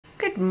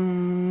Good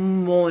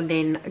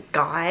morning,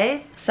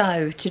 guys.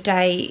 So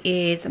today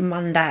is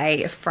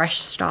Monday, a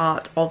fresh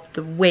start of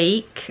the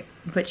week,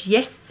 but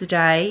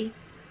yesterday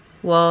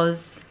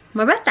was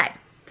my birthday.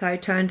 So I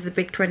turned the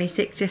big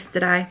 26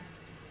 yesterday.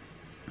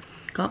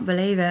 Can't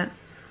believe it.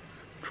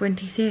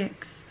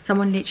 26.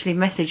 Someone literally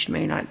messaged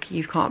me like,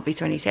 you can't be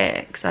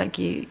 26, like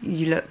you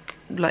look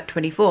like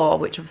 24,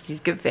 which obviously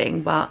is a good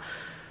thing, but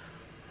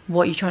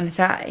what are you trying to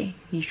say?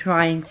 You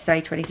trying to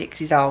say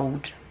 26 is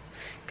old?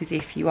 Because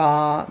if you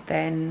are,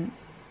 then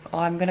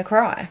I'm gonna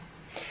cry.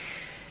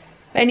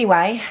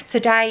 Anyway,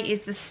 today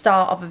is the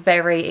start of a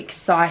very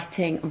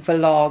exciting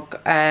vlog.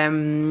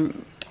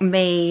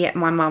 Me,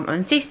 my mum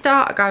and sister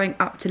are going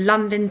up to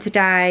London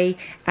today,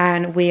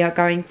 and we are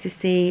going to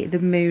see the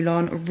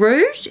Moulin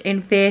Rouge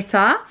in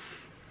theatre.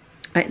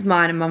 It's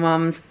mine and my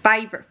mum's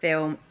favourite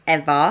film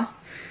ever,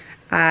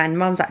 and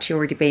mum's actually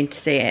already been to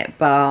see it,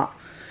 but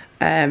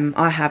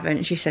I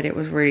haven't. She said it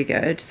was really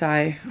good, so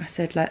I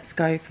said let's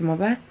go for my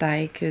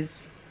birthday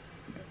because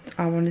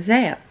I want to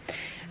see it.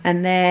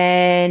 And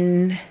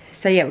then,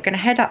 so yeah, we're going to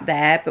head up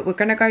there, but we're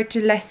going to go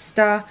to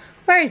Leicester.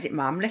 Where is it,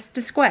 Mum?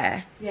 Leicester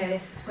Square? Yeah,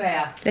 Leicester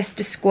Square.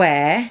 Leicester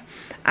Square.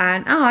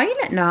 And, oh, you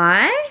look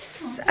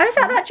nice. Oh, is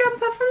that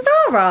jumper from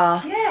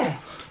Zara? Yeah.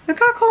 Look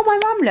how cool my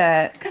mum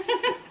looks.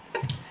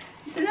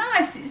 It's a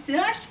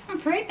nice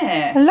jumper, isn't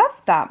it? I love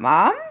that,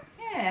 Mum.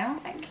 Yeah,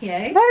 thank you.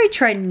 Very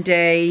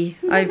trendy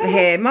over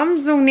here.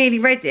 Mum's all nearly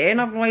ready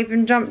and I've not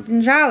even jumped in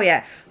the shower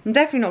yet. I'm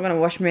definitely not going to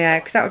wash my hair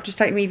because that would just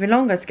take me even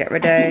longer to get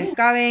ready.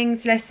 Going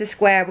to Leicester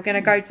Square, we're going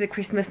to go to the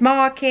Christmas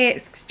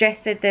markets.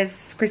 Jess said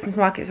there's Christmas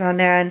markets around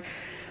there, and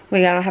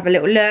we're going to have a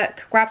little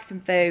look, grab some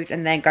food,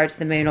 and then go to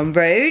the Moulin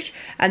Rouge.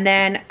 And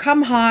then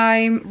come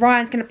home.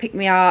 Ryan's going to pick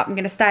me up. I'm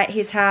going to stay at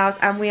his house,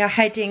 and we are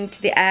heading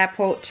to the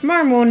airport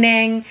tomorrow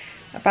morning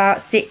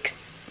about 6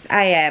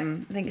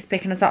 AM. I think it's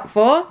picking us up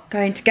for.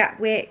 Going to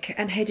Gatwick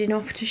and heading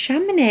off to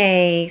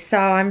Chamonix. So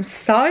I'm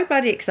so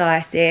bloody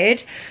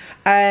excited.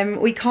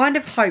 We kind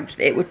of hoped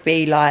that it would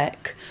be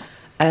like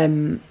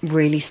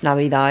really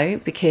snowy though,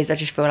 because I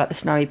just feel like the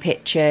snowy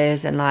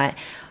pictures, and like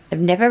I've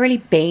never really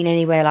been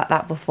anywhere like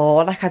that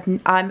before. Like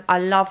I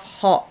love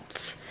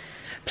hot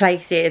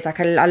places,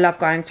 like I love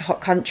going to hot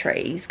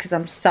countries because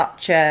I'm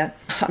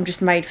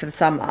just made for the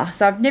summer.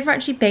 So I've never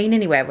actually been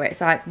anywhere where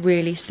it's like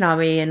really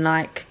snowy and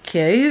like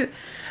cute.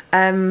 So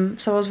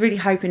I was really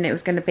hoping it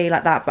was going to be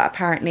like that, but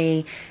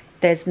apparently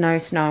there's no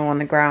snow on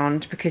the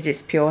ground because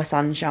it's pure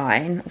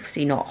sunshine.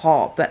 Obviously not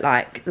hot, but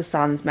like the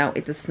sun's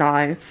melted the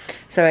snow.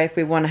 So if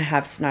we want to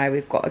have snow,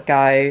 we've got to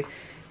go.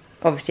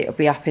 Obviously it'll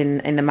be up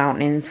in the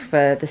mountains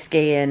for the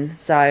skiing,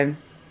 so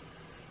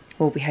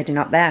we'll be heading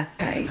up there.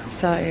 Okay,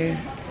 so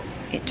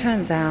it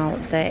turns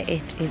out that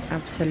it is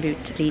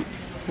absolutely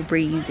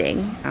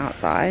freezing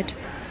outside.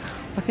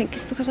 I think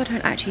it's because I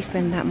don't actually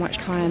spend that much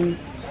time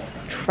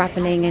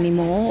travelling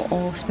anymore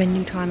or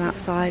spending time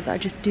outside, but I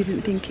just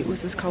didn't think it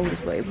was as cold as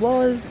what it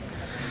was.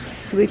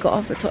 So we got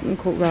off at Tottenham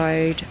Court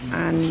Road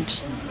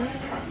and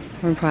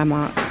we're in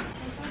Primark.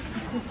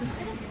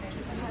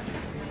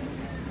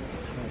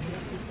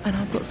 And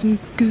I've got some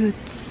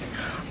goods.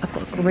 I've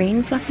got a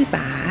green fluffy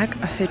bag,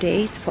 a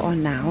hoodie to put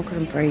on now because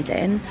I'm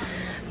freezing,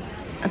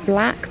 a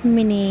black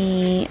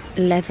mini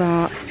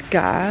leather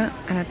skirt,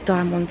 and a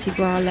diamante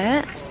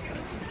bralette,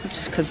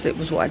 just because it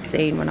was what I'd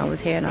seen when I was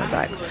here, and I was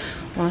like,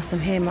 whilst I'm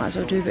here, might as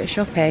well do a bit of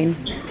shopping.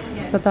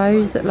 For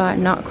those that like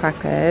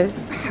nutcrackers,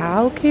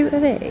 how cute are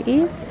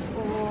these?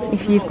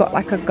 If you've got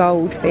like a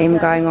gold theme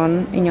going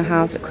on in your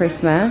house at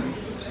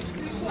Christmas,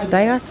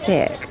 they are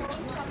sick.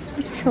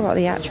 I'm not sure about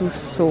the actual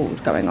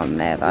sword going on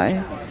there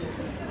though.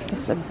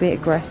 It's a bit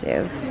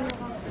aggressive.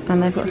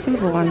 And they've got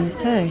silver ones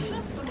too.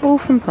 All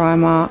from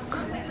Primark.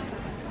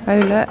 Oh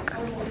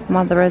look,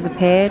 Mother has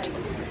appeared.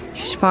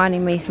 She's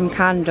finding me some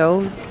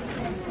candles.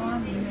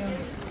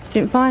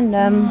 Didn't find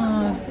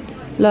them.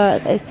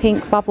 Look, there's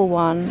pink bubble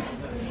one.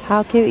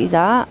 How cute is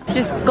that?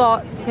 Just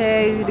got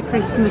to the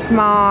Christmas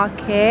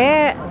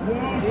market.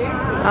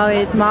 Oh,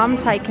 here's Mum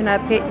taking her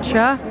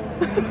picture.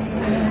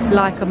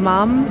 Like a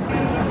mum.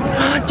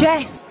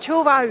 Jess,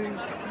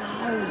 churros.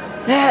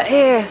 They're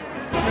here.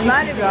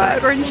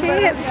 Burger and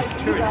chips.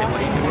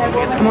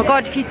 Oh my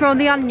god, can you smell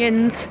the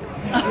onions?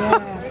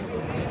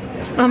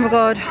 Oh my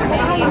god.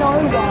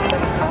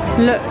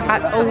 Look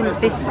at all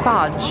of this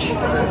fudge.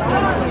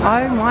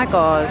 Oh my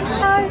god.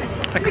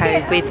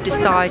 Okay, we've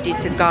decided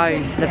to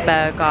go for the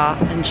burger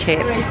and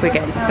chips. We're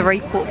getting 3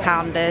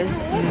 quarter-pounders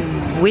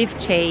with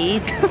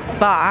cheese,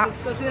 but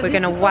we're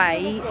gonna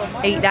wait,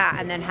 eat that,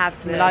 and then have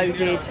some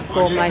loaded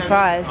gourmet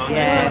fries.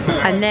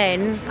 Yeah. And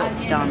then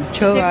done.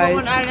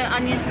 Churros.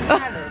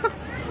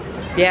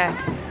 Yeah.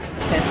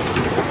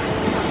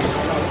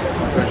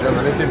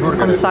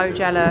 I'm so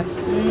jealous.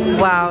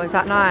 Wow, is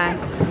that nice?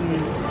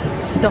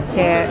 Stop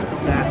it.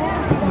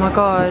 Oh my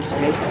god.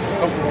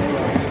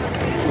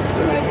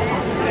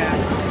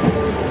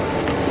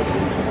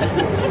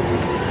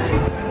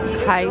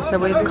 Okay, so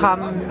we've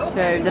come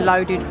to the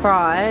loaded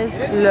fries.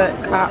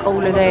 Look at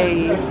all of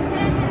these.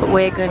 But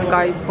we're going to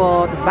go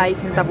for the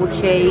bacon double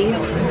cheese,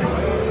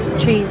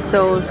 cheese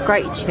sauce,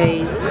 grated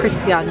cheese,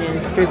 crispy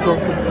onions, dribble of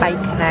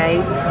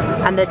baconaise,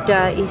 and the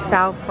dirty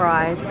sour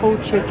fries,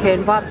 pulled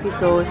chicken, barbecue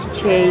sauce,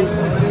 cheese,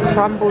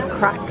 crumbled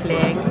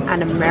crackling,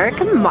 and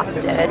American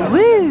mustard.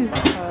 Woo!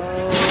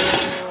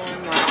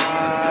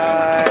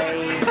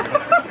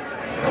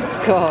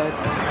 God,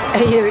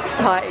 are you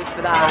excited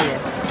for that?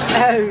 Yes.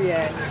 Oh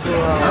yes.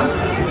 Wow.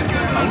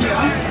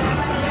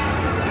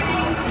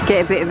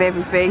 Get a bit of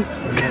everything.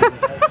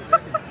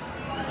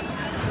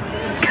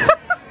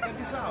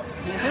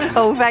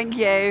 Oh, thank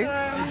you.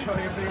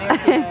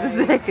 It's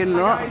the second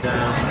lot.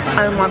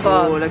 Oh my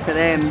god. Oh, look at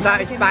them.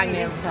 That is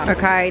banging.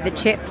 Okay, the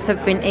chips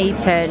have been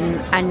eaten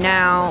and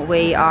now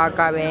we are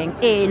going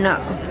in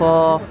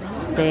for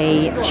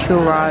the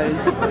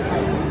churros.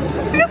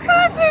 Look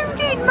how zoomed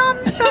in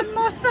Mum's done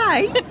my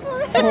face.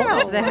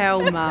 What the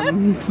hell,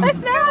 Mum? That's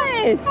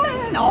nice.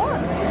 That's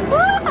not.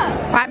 What?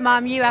 Right,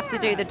 Mum, you have to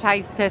do the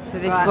taste test for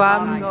this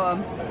one. Go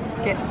on.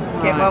 Get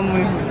one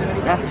with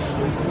that's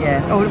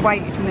yeah. Oh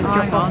wait, it's gonna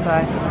drop off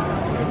though.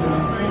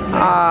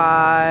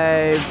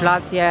 Oh,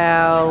 bloody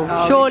hell.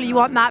 Oh, surely you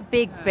want that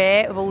big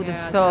bit of all the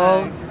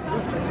sauce.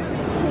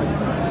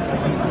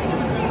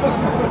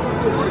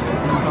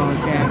 Oh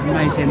yeah,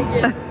 amazing.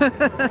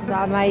 Is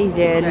that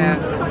amazing? Yeah.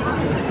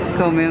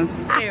 Go on, Mills.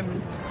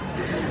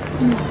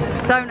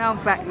 Don't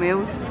hold back,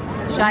 Mills.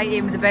 Shake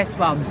him with the best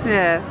one.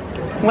 Yeah.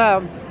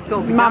 Well,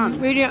 Gotta be Mum,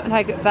 done. we didn't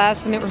take it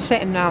first and it was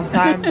sitting now.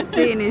 So.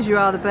 Seeing as you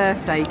are the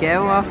birthday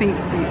girl, I think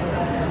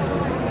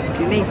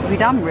it needs to be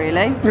done,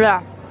 really.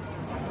 Yeah.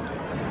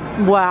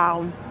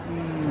 Wow.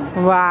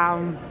 Wow.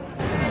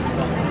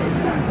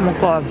 Oh my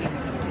god.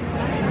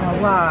 Oh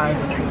wow.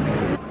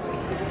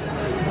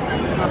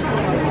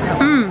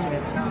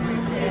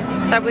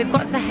 So we've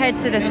got to head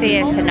to the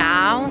theatre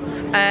now,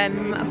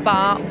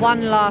 but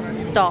one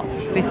last stop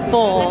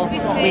before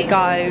we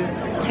go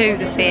to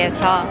the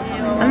theatre,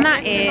 and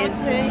that is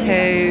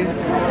to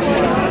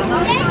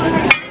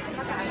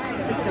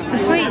the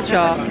sweet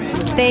shop.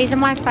 These are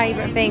my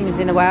favourite things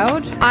in the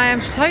world. I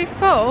am so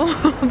full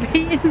of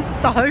eating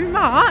so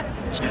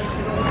much.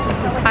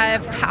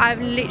 I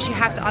literally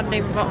have to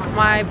undo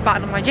my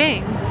button on my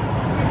jeans.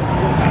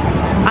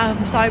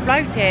 I'm so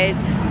bloated.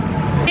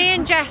 Me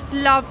and Jess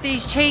love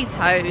these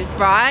Cheetos,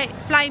 right?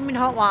 Flaming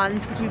hot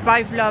ones, because we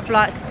both love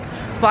like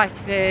spicy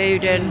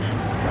food, and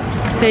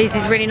these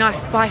really nice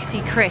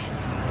spicy crisps.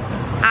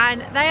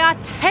 And they are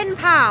 £10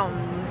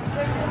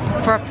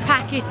 for a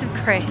packet of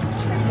crisps,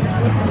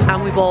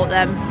 and we bought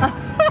them.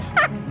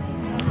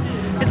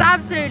 It's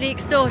absolutely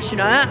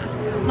extortionate.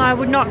 I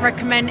would not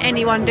recommend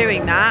anyone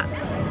doing that,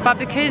 but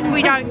because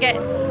we don't get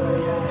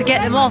to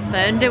get them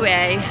often, do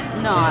we?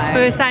 No.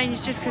 We were saying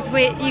it's just because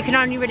you can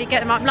only really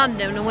get them up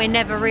London and we're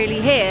never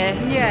really here.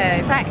 Yeah,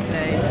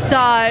 exactly.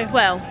 So,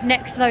 well,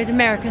 next to those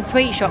American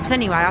sweet shops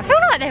anyway. I feel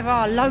like there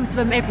are loads of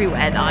them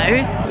everywhere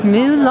though.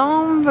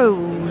 Moulin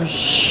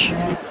Rouge.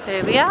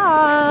 Here we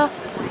are.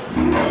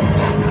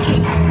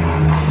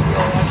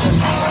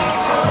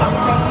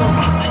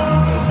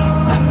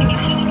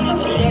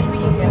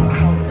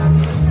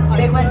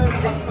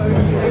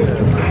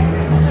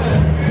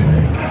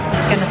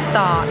 It's gonna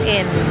start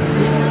in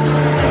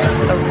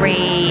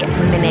 3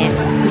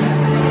 minutes.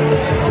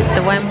 So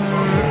when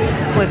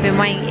we've been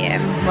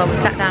waiting, well, we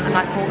sat down at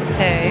like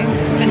 2:45,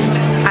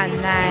 and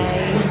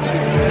they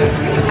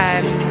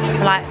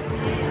for like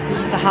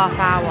the half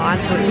hour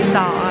until it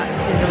starts,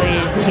 there's all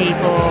these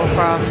people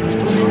from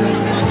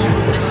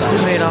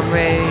Moulin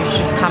Rouge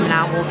just coming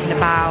out, walking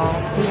about.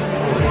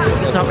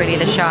 It's not really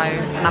the show,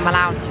 and I'm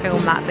allowed to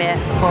film that bit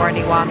before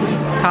anyone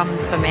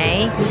comes for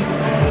me.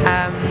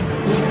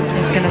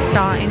 It's gonna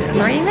start in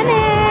 3 minutes.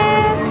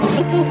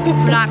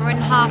 Like, we're in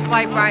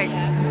halfway break.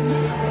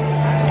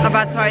 I'm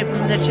about to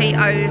open the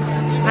Cheeto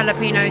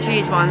jalapeno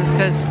cheese ones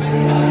because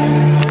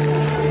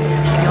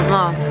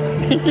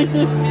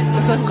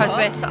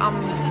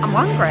I'm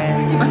hungry.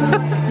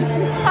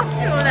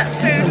 After all that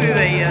food we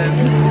were eating.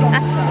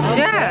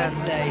 Yeah.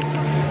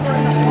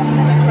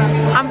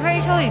 I'm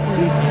pretty sure you can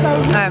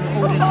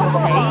order to a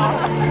seat.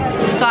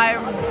 So,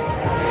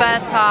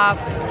 first half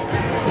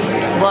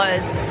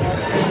was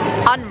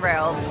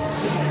unreal.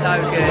 So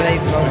good.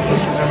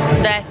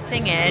 They're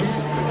singing.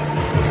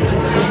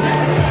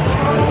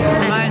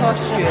 And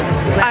costumes.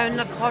 And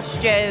the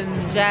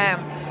costumes, yeah.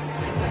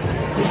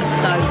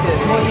 So good.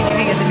 What did you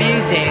think of the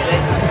music?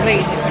 It's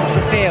completely different to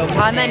the film.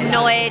 I'm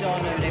annoyed.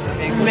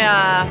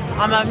 Yeah,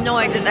 I'm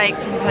annoyed that they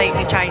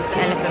completely changed the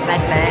elephant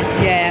medley.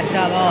 Yeah, so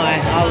am I.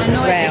 I was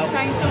thrilled.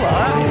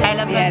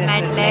 Elephant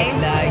medley.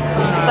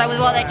 So with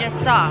what they just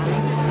sung,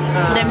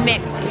 the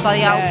mix for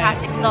the old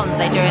classic songs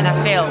they do in a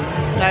film.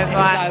 So, It's so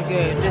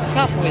good. There's a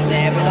couple in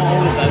there, but not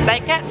all of them. they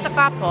kept a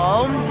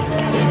couple,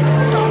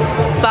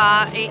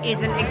 but it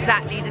isn't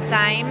exactly the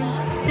same.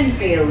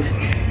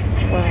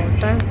 Well,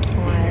 don't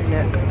I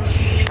look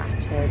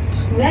shattered?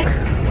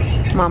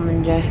 Mum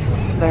and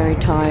Jess very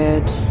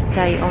tired.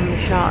 Day on the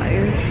show,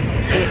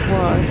 it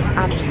was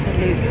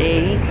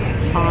absolutely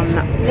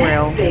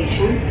unreal.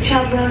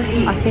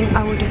 I think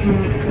I would have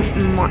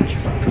much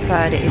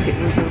preferred it if it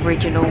was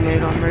original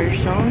Moulin Rouge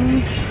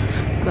songs,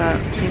 but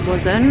it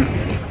wasn't.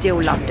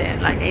 Still loved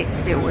it, like it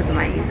still was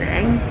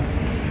amazing.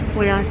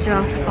 We are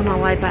just on our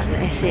way back to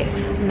Essex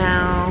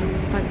now.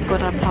 Thank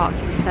God I parked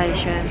at the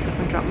station so I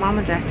can drop Mum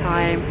and Jess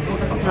home.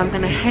 And I'm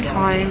going to head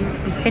home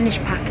and finish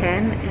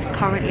packing. It's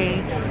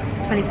currently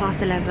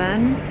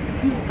 11:20.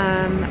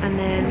 And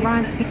then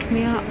Ryan's picking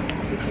me up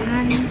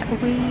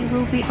and we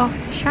will be off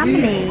to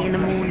Chamonix in the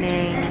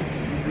morning.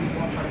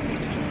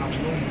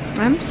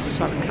 I'm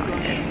so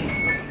excited.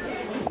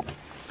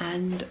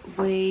 And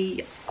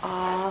we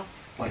are...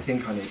 I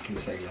think I need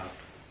concealer.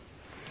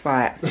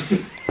 Right.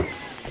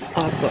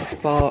 I've got a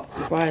spot,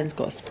 Brian's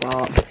got a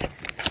spot.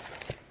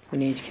 We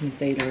need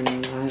concealer in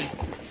all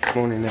house.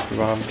 Morning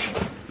everyone.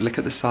 Look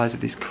at the size of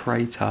this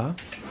crater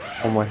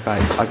on my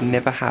face. I've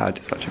never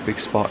had such a big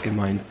spot in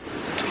my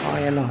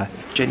entire life,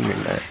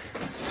 genuinely.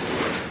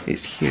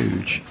 It's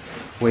huge.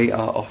 We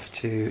are off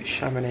to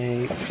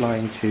Chamonix,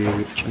 flying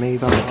to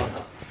Geneva.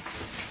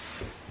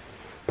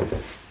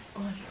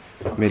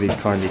 Millie's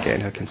kindly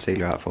getting her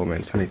concealer out for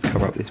me, so I need to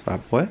cover up this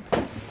bad boy.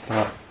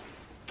 But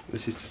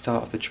this is the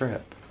start of the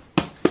trip.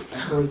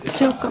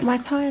 Still got my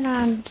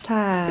Thailand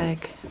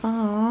tag.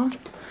 Aww.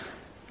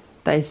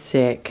 That is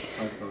sick.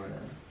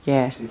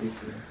 Yeah.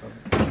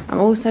 I'm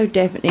also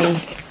definitely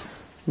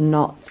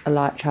not a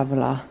light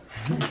traveller.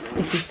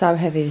 This is so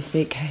heavy, this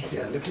suitcase.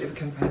 Yeah, look at it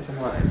compared to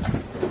mine.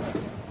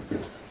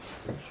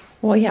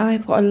 Well, yeah,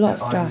 I've got a lot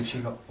of I've stuff.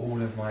 literally got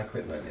all of my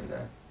equipment in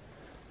there.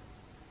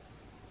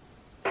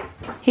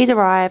 He's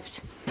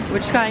arrived. We're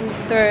just going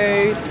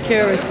through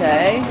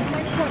security.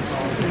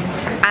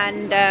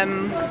 And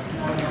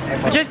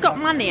I just got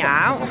money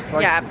out.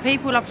 Yeah,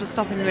 people love to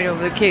stop in the middle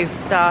of the queue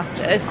for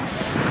starters.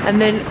 And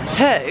then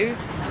two,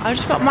 I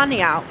just got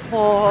money out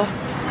for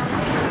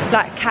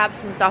like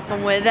cabs and stuff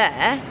when we're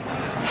there.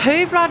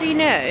 Who bloody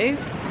knew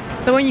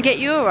that when you get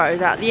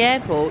euros at the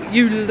airport,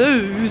 you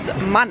lose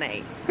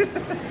money?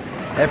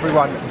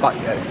 Everyone but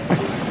you.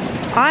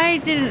 I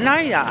didn't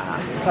know that.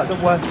 It's like the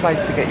worst place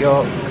to get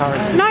your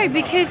currency. No,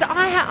 because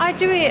I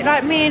do it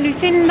like me and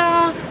Lucinda.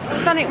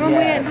 I've done it when we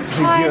went to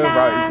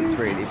Thailand. Euros, it's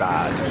really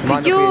bad.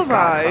 For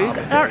euros,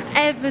 I don't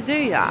ever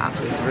do that.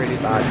 It's really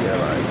bad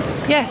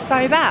euros. Yeah,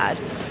 so bad.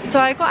 So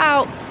I got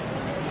out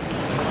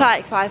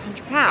like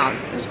 £500.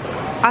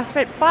 I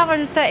spent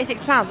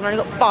 £536 and I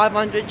only got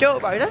 500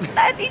 euros. That's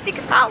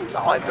 £36 that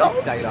I've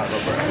lost. Daylight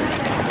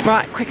robbery.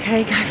 Right,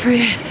 quickly go through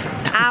this.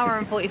 Hour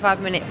and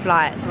 45-minute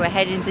flight, so we're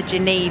heading to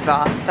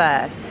Geneva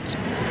first,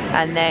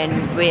 and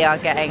then we are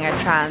getting a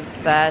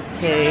transfer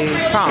to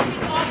France.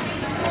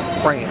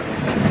 France.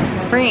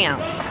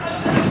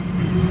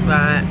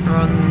 Right, we're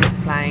on the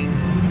plane.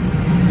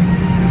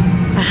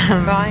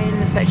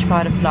 Ryan's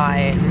petrified of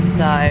flying,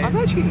 so... I'm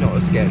actually not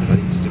as scared as I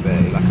used to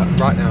be. Like,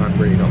 right now I'm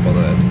really not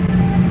bothered.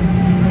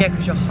 Yeah,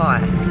 because you're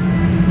high.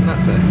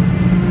 That's it.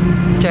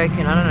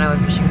 Joking, I don't know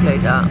if we should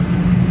include that.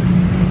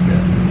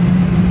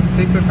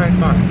 People are very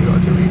fun. You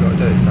gotta do what you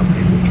gotta do. Some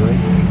people drink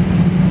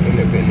a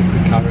little bit of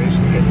liquid courage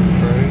that gets them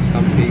through.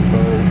 Some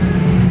people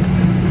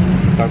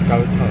don't go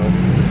at all.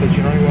 So do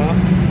you know what?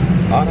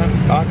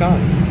 I go.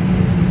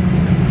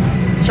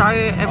 Show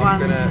everyone.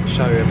 I'm gonna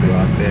show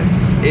everyone this.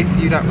 If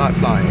you don't like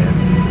flying,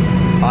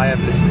 I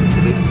have listened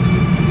to this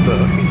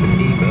book. It's an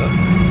e-book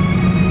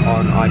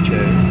on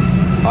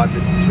iTunes. I've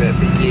listened to it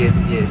for years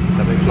and years since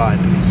I've been flying,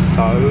 and it's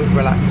so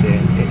relaxing.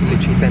 It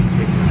literally sends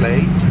me to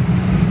sleep.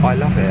 I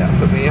love it. I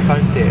put my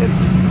earphones in.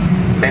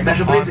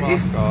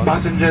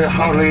 Passenger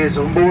hardly is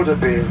on board a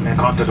be in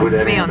contact with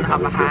Me on the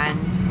other hand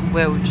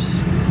will just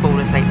fall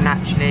asleep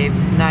naturally,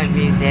 no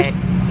music,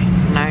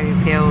 no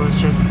pills,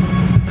 just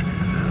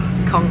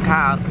conk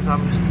out because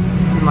I'm just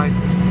the most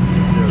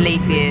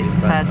sleepiest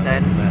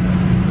person.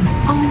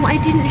 Oh, I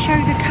didn't show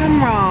the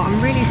camera.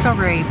 I'm really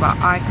sorry, but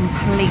I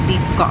completely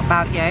forgot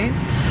about you.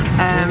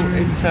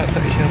 We'll insert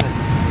footage of this.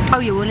 Oh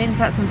yeah, we'll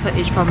insert some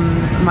footage from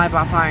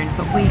mobile phone,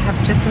 but we have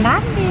just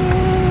landed.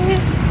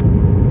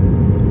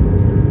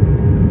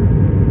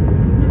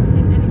 Never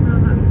seen anyone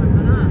on that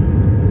before.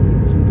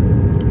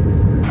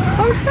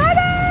 So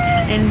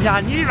excited! In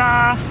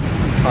Geneva.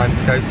 Time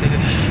to go to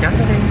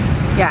Chamonix.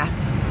 Yeah,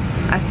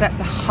 I slept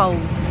the whole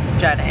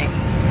journey.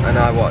 And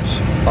I watched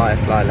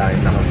Firefly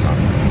Lane the whole time.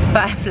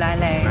 Firefly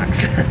Lane.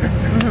 Snacks.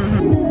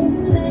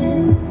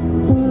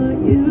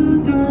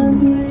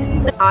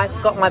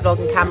 I've got my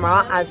vlogging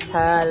camera as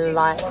per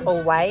like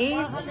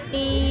always.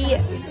 We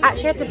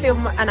actually had to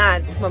film an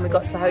ad when we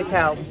got to the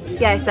hotel.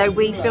 Yeah, so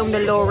we filmed a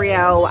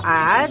L'Oreal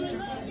ad.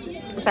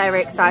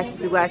 Very excited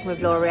to be working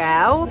with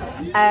L'Oreal.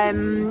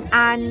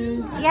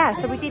 And yeah,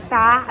 so we did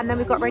that and then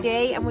we got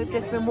ready and we've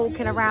just been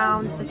walking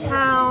around the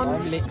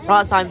town.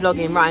 Whilst I'm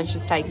vlogging, Ryan's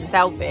just taking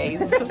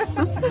selfies.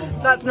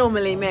 That's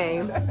normally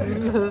me.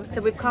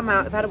 So we've come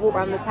out, we've had a walk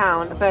around the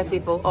town. At first we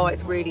thought, oh,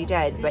 it's really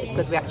dead, but it's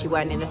because we actually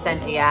weren't in the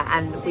centre yet,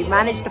 and we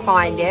managed to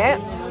find it.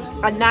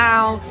 And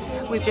now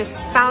we've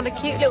just found a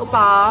cute little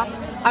bar.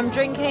 I'm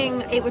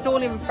drinking, it was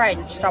all in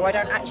French, so I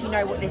don't actually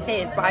know what this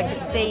is, but I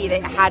could see that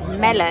it had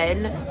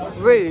melon,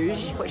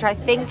 rouge, which I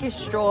think is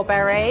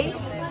strawberry,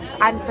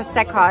 and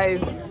Prosecco,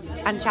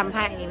 and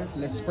champagne.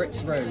 Le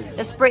Spritz Rouge.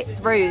 The Spritz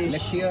Rouge. Le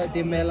Cure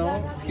de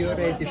Melon,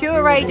 Purée de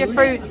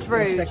Fruits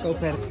Rouge.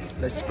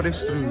 Le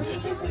Spritz Rouge.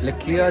 Le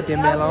Cure de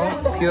Melon,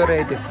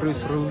 Purée de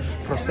Fruits Rouge,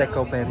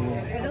 Prosecco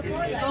Perrier.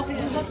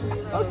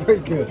 That's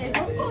pretty good.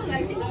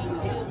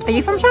 Are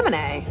you from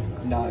Chamonix?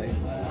 No,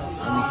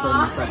 I'm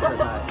from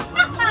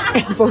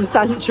Saint-Tropez. From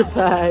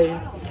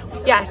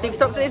Saint-Tropez. Yeah, so we've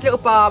stopped at this little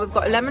bar. We've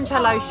got a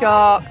limoncello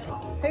shop.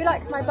 Who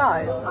likes my bow?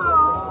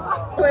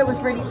 I thought it was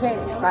really cute,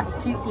 like it's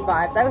cutesy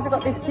vibes. I also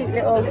got this cute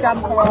little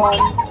jumper on,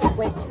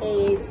 which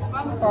is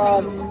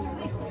from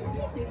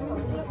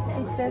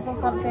Sisters or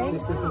something?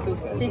 Sisters and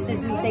Seekers.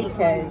 Sisters and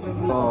Seekers. 4,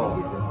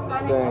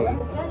 3,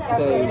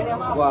 2,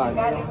 1.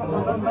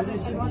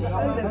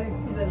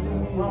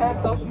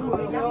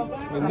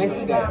 We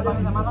missed it.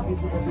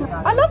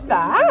 I love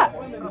that.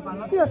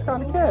 Yeah, that's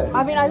kind of cute.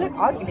 I mean, I look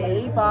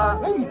ugly,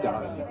 but... No, you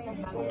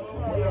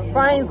don't.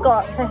 Brian's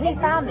got... So he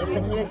found this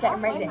when he was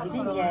getting ready,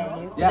 didn't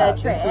you? Yeah,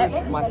 the trip. this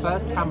was my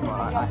first camera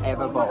I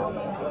ever bought.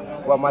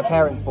 Well, my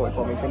parents bought it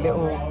for me. It's a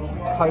little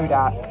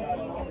Kodak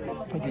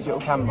digital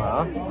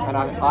camera, and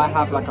I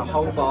have like a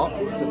whole box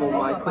of all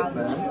my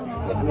equipment,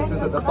 and this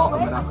was at the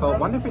bottom, and I thought,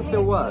 wonder if it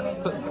still works.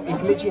 But it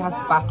literally has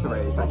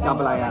batteries, like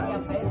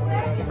AA's.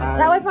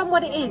 Tell everyone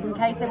what it is in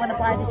case they want to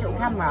buy a digital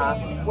camera.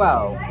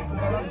 Well,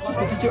 it's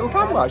just a digital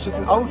camera, it's just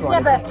an old one.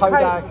 Yeah, it's a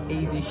Kodak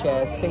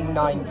EasyShare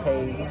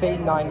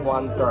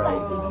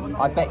C913.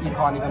 I bet you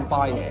can't even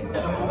buy it.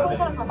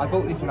 I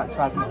bought this in like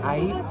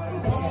 2008.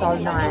 It's so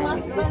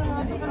nice.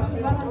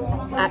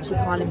 I actually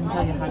can't even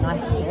tell you how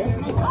nice it is.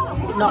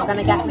 Not going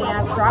to get me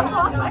as drunk.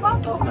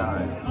 No.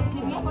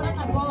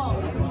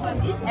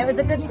 It was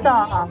a good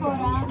start.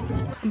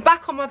 I'm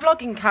back on my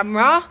vlogging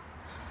camera.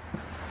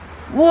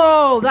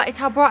 Whoa, that is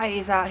how bright it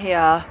is out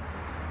here.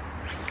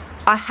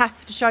 I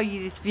have to show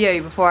you this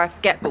view before I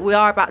forget, but we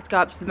are about to go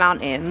up to the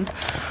mountains.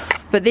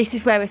 But this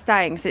is where we're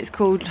staying, so it's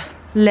called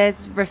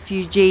Les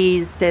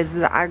Refugies des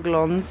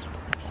Aiglons.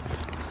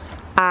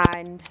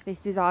 And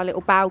this is our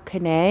little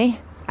balcony.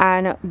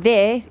 And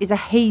this is a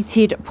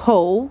heated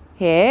pool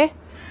here.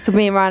 So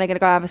me and Ryan are going to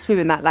go have a swim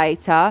in that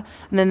later.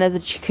 And then there's a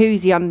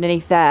jacuzzi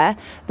underneath there.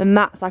 Then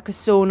that's like a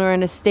sauna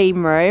and a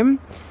steam room.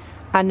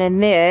 And then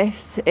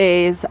this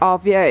is our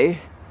view.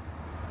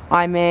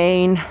 I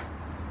mean,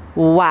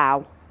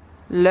 wow.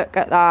 Look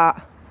at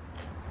that.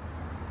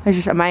 It's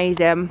just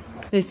amazing.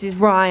 This is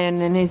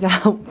Ryan in his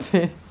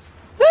outfit.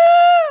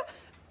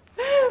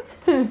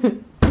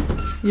 You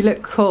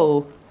look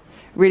cool.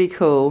 Really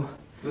cool.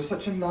 You're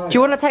such a nice. Do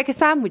you want to take a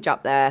sandwich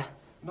up there?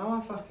 No,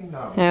 I fucking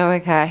don't. Oh,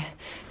 okay.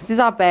 This is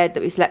our bed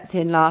that we slept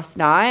in last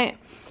night.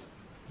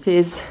 This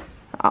is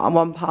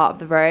one part of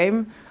the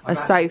room. A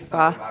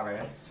sofa.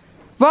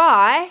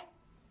 Right.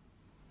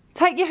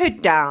 Take your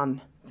hood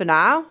down for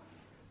now.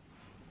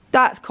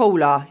 That's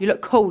cooler. You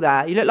look cool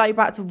there. You look like you're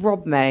about to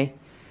rob me.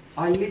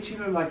 I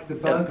literally look like the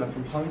burglar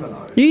from Home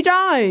Alone. You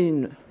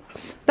don't.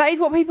 That is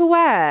what people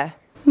wear.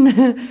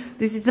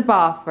 This is the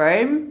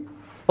bathroom.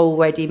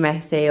 Already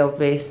messy,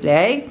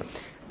 obviously.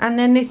 And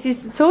then this is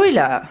the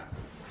toilet.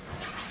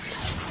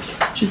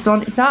 Just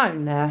on its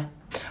own there.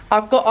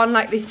 I've got on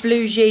like this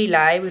blue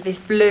gilet with this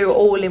blue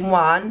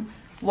all-in-one.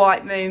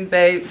 White moon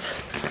boots.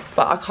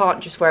 But I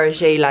can't just wear a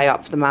gilet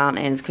up the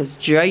mountains because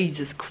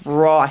Jesus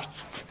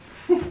Christ.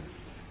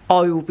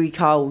 I will be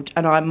cold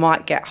and I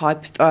might get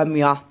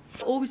hypothermia.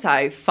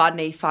 Also,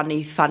 funny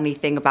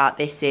thing about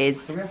this is...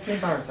 Do we have to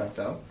embarrass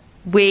ourselves?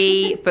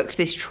 We booked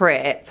this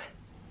trip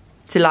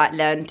to like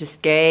learn to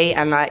ski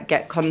and like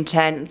get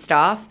content and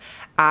stuff,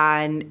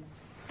 and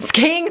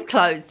skiing's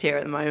closed here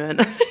at the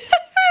moment.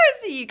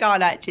 So you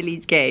can't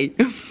actually ski.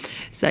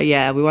 So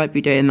yeah, we won't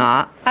be doing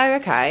that. Oh,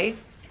 okay.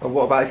 But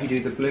what about if you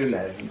do the blue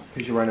lens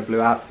because you're wearing a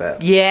blue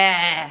outfit?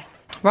 Yeah.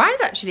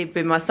 Ryan's actually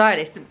been my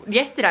stylist.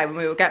 Yesterday when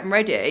we were getting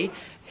ready,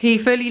 he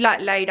fully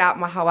like laid out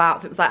my whole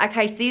outfit. It was like,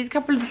 okay, so these are a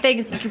couple of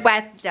things you could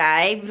wear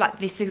today with like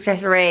this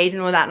accessories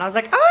and all that. And I was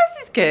like, oh,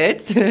 this is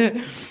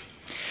good.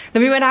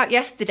 Then we went out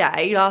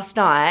yesterday, last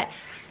night.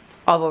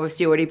 I've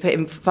obviously already put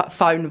in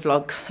phone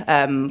vlog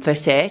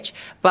footage.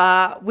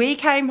 But we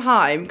came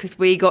home because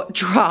we got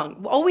drunk.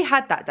 All we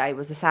had that day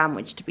was a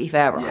sandwich, to be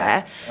fair,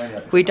 right?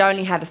 Yeah, we'd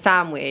only had a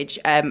sandwich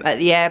at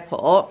the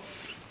airport.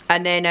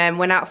 And then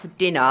went out for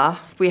dinner.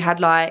 We had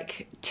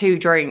like 2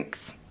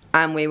 drinks.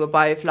 And we were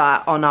both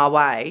like on our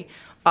way.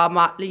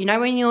 You know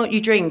when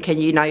you drink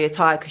and you know you're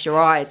tired because your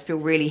eyes feel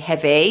really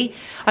heavy?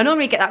 I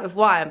normally get that with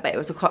wine, but it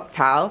was a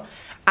cocktail.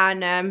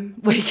 And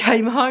we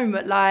came home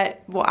at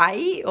like, what,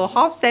 8 or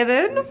half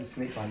 7? We was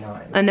asleep by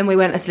 9. And then we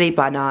went to sleep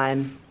by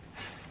 9.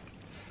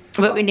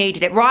 But we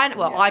needed it. Ryan,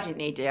 well, yeah. I didn't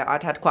need it.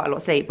 I'd had quite a lot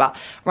of sleep, but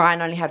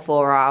Ryan only had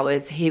 4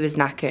 hours. He was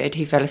knackered.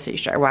 He fell asleep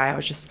straight away. I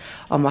was just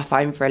on my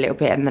phone for a little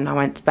bit and then I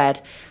went to bed.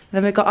 And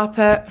then we got up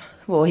at,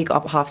 well, he got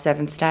up at half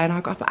 7 today and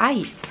I got up at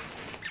 8.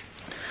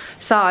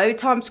 So,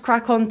 time to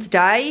crack on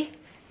today.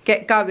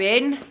 Get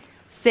going.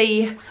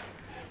 See...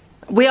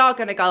 We are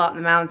going to go up the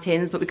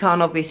mountains, but we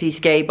can't obviously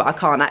ski, but I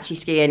can't actually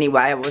ski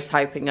anyway. I was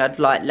hoping I'd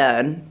like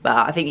learn, but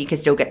I think you can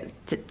still get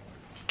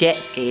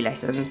ski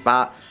lessons,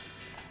 but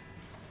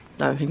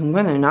don't think I'm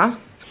going to now.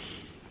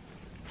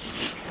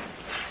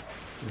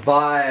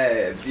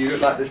 Vibes. You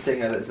look like the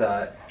singer that's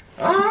like,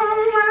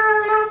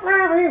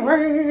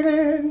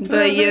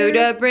 for you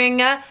to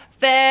bring a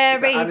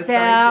fairy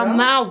tale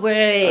my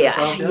way.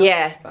 Yeah.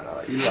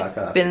 You like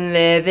her. Been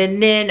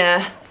living in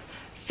a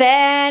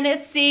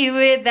fantasy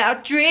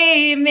without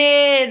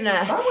dreaming.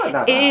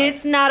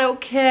 It's not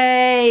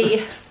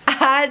okay.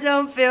 I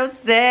don't feel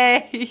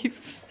safe.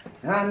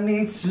 I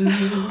need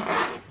to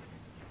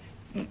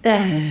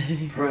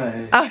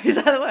pray. Oh, is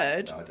that the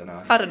word? No, I don't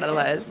know. I don't know the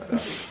words.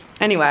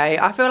 Anyway,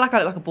 I feel like I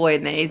look like a boy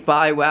in these, but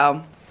I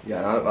will.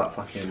 Yeah, I look like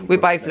fucking... We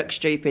both look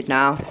stupid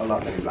now. I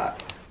like being black.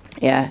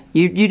 Yeah,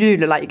 you do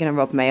look like you're gonna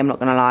rob me, I'm not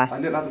gonna lie. I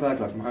look like the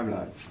burglar from Home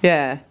Alone.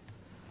 Yeah.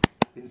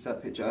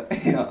 Insert picture.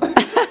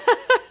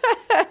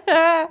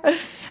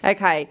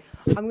 Okay,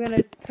 I'm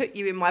gonna put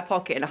you in my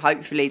pocket and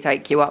hopefully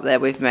take you up there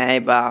with me,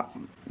 but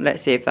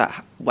let's see if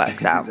that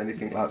works out. If it's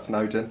anything like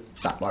Snowden,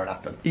 that won't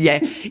happen. Yeah,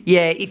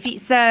 if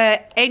it's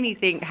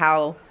anything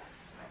how...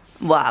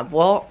 Well,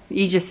 what?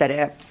 You just said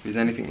it. If it's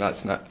anything like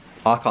Snowden,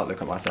 I can't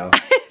look at myself.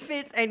 If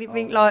it's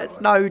anything like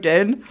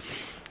Snowden,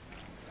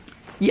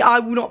 yeah, I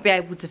will not be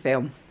able to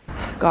film.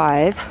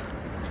 Guys,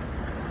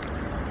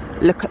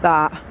 look at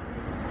that.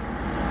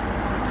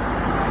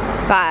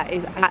 That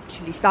is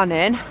actually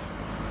stunning,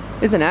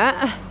 isn't it?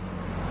 Do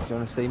you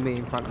want to see me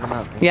in front of the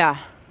mountain? Yeah.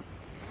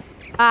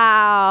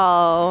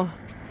 Wow.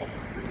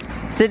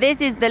 So this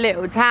is the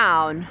little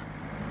town.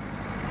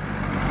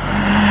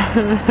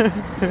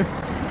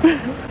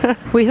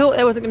 We thought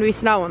there wasn't going to be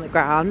snow on the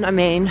ground. I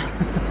mean,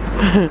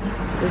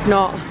 there's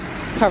not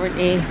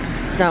currently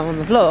snow on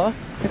the floor.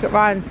 Look at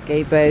Ryan's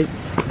ski boots.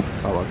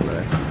 So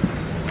ugly.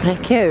 They're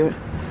cute.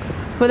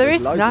 Well, there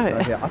is Loads snow.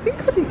 of here. I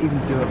think I didn't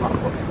even do a muck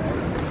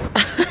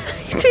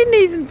today. He didn't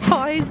even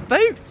tie his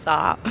boots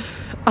up.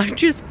 I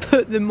just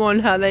put them on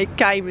how they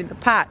came in the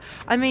pack.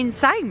 I mean,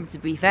 same to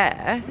be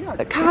fair. Yeah.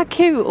 Look how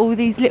cute all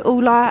these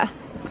little like...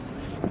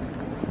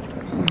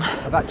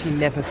 I've actually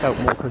never felt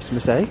more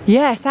Christmassy.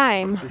 Yeah,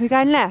 same. We're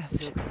going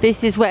left.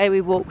 This is where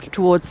we walked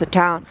towards the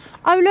town.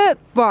 Oh look,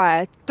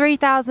 right,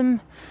 3,000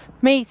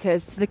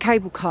 metres to the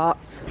cable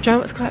carts. Do you know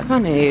what's quite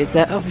funny is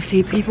that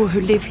obviously people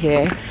who live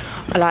here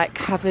are like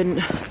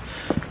haven't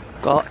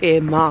got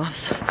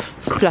earmuffs,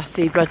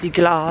 fluffy bloody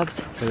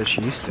gloves, Yeah,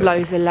 she used to.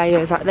 loads of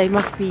layers, like they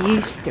must be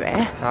used to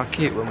it. How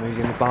cute when we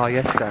were in the bar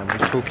yesterday and we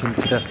were talking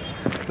to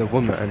the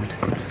woman,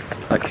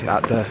 like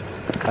at the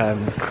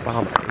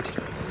barmaid.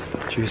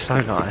 She was so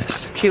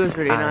nice. She was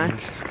really and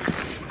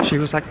nice. She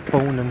was like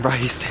born and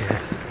raised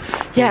here.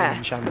 Yeah,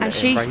 in Chamonix, and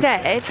she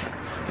said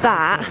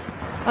that,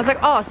 I was like,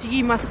 oh, so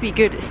you must be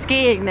good at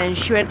skiing then.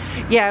 She went,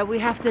 yeah, we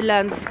have to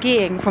learn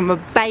skiing from a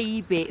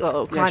baby,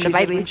 well, kind of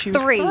baby, she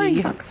was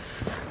 3.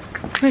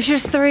 When she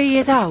was 3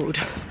 years old.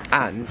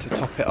 And to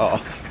top it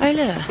off, Oh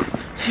look,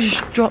 she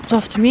just dropped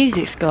off to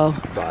music school.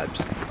 vibes.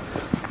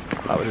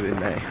 That would have been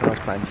me. I was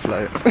playing the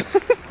flute.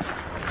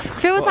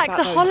 Feels What like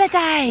the about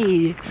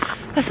holiday.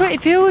 That's what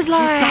it feels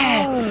like.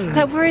 does.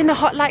 Like we're in the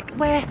hot, like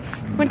where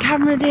when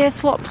Cameron Deere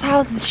swaps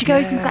houses, she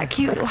goes into that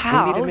cute little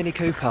house. We need a Mini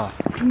Cooper.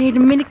 We need a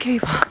Mini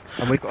Cooper.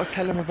 And we've got to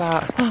tell them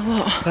about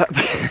Oh, what?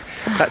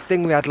 that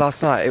thing we had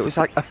last night. It was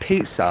like a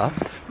pizza,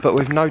 but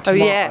with no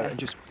tomato yeah. and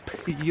just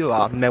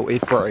pure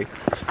melted brie.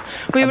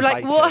 We were and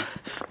like, bacon.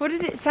 what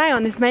does it say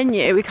on this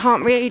menu? We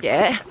can't read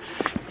it.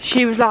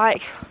 She was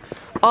like,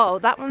 oh,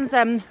 that one's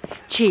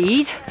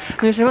cheese.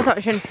 And we said, what's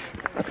that? She went,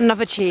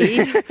 another cheese.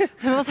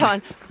 And what's that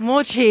one?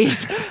 More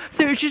cheese.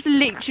 So it was just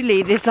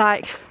literally this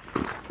like,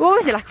 what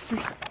was it, like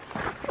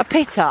a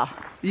pita?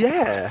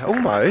 Yeah,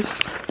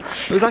 almost.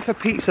 It was like a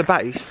pizza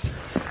base,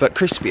 but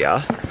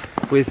crispier,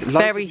 with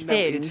loads Very of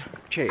melted thin.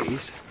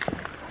 cheese.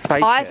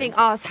 Bacon. I think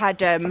ours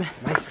had Amazing.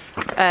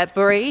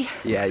 brie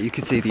Yeah, you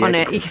could see the on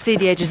edges. it. You can see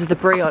the edges of the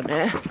brie on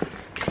it.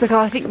 She's like, oh,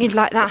 I think you'd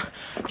like that.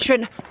 She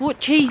went,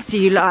 what cheese do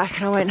you like?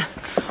 And I went,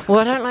 well,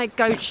 I don't like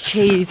goat's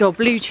cheese or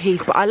blue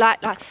cheese, but I like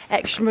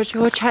extra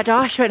mature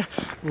cheddar. She went,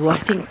 well, I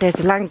think there's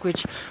a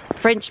language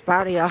French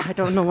barrier. I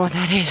don't know what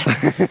that is.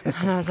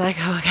 And I was like,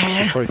 oh, okay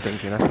then. Probably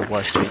thinking that's the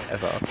worst cheese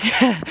ever.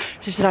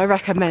 She said, I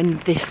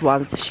recommend this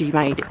one, so she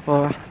made it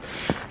for us.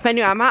 But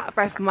anyway, I'm out of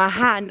breath in my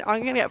hand.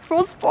 I'm gonna get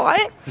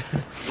frostbite.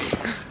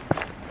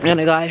 I'm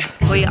gonna go.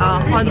 We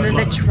are on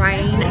the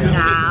train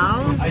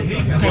now,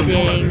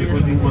 heading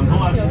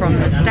from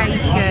the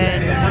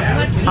station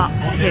up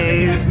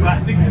to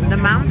the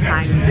mountain.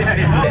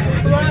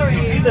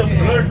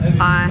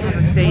 I have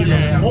a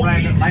feeling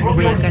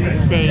we're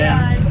gonna see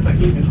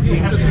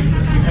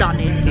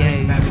stunning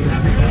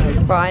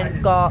views. Brian's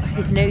got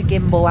his new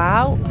gimbal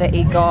out that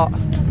he got.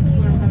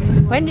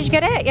 When did you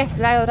get it?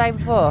 Yesterday or the day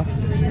before?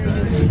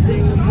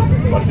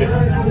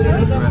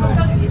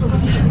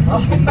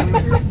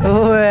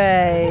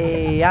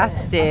 Oi,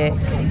 that's sick.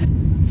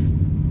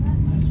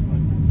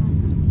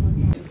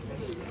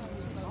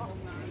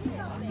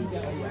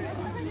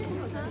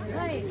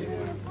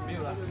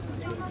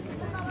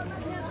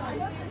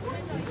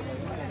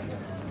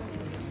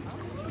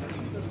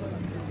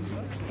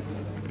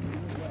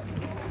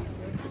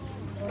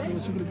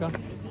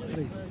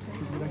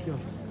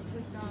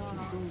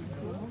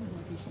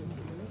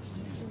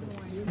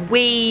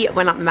 we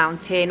went up the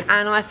mountain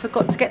and I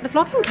forgot to get the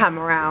vlogging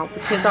camera out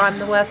because I'm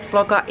the worst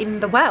vlogger in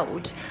the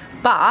world.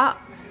 But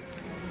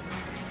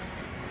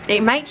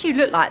it makes you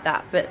look like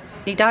that, but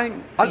you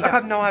don't. I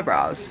have no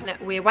eyebrows.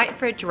 We're waiting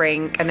for a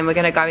drink and then we're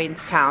going to go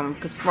into town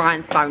because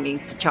Ryan's phone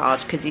needs to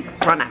charge because he's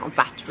run out of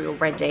battery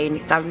already and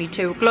it's only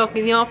 2 o'clock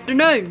in the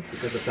afternoon.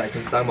 Because I've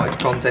taken so much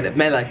content of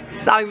Millie.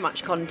 So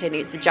much content,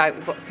 it's a joke.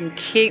 We've got some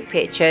cute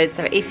pictures,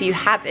 so if you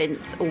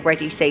haven't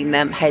already seen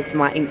them, head to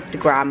my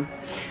Instagram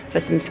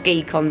for some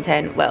ski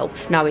content, well,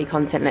 snowy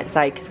content, let's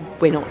say, because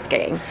we're not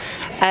skiing.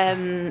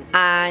 And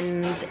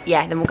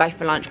yeah, then we'll go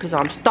for lunch because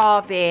I'm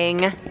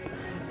starving.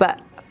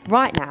 But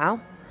right now,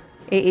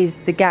 it is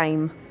the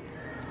game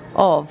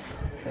of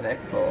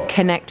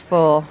Connect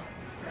 4.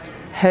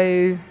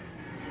 Who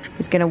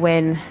is going to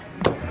win?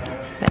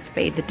 Let's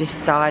be the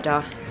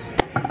decider.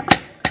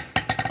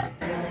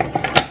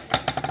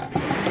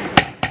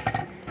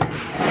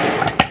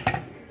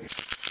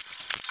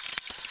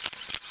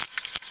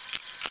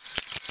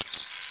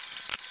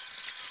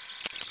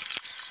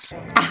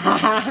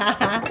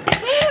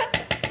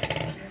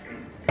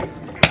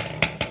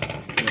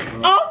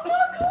 Oh,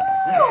 fuck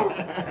off!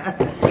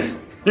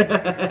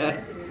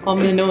 I'm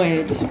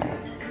annoyed.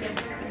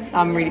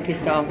 I'm really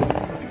pissed off.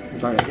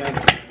 I've done it again.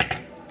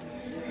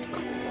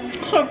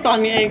 I've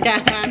done it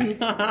again.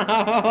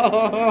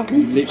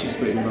 You literally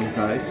split in the wrong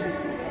place.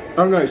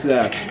 Oh no, it's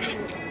there.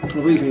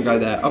 The reason you go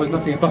there, I was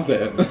nothing above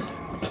it.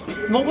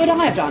 What would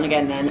I have done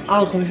again then?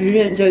 Oh, because you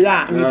didn't do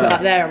that and you put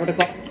that there, I would have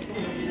got...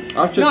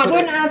 No, I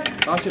wouldn't have.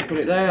 I should put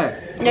it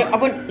there. No, I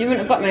wouldn't. You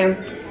wouldn't have got me.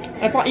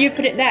 If you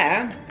put it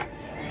there...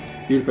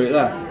 You'd put it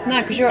there?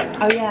 No, because you're...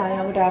 Oh yeah,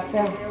 I would have,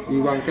 yeah.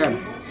 You won't go.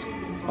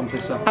 I'm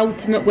pissed off.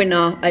 Ultimate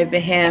winner over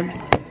here.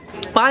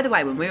 By the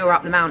way, when we were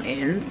up the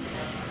mountains,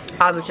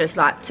 I was just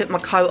like, took my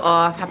coat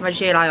off, had my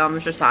gilet on,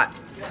 was just like,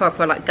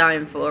 proper like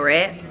going for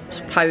it,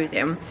 just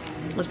posing.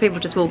 There's people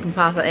just walking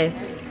past like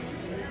this,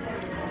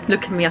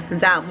 looking me up and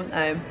down, weren't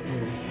they?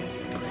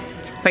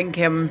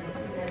 Thinking,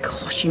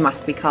 gosh, she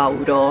must be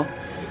cold, or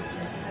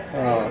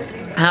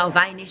how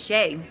vain is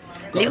she?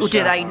 Little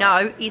do they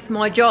know, it's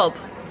my job.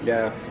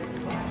 Yeah,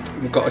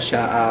 we've got a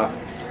shout out.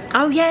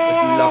 Oh yeah!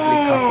 This lovely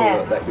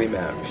couple that we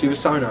met. She was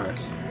so nice.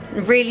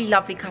 Really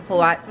lovely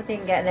couple. I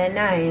didn't get their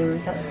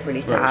names. That's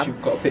really sad. Right, she's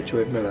got a picture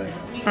with Millie.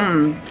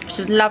 She's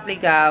a lovely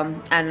girl,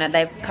 and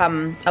they've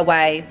come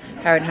away.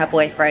 Her and her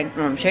boyfriend.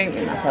 I'm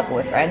assuming that's her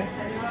boyfriend.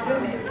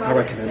 I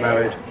reckon they're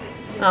married.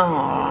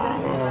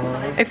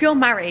 Aww. If you're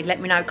married,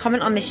 let me know.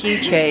 Comment on this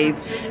YouTube.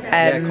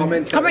 Yeah,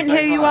 comment who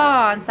you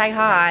are and say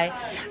hi.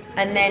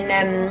 And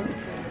then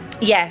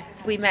yeah,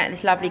 so we met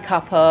this lovely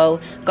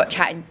couple, got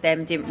chatting to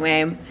them, didn't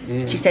we?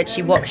 She said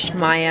she watched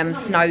my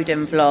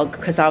Snowdon vlog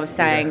because I was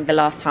saying the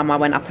last time I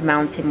went up a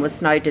mountain was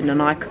Snowdon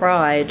and I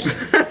cried.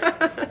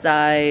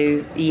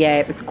 So yeah,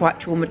 it was quite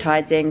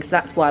traumatising, so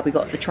that's why we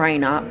got the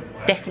train up.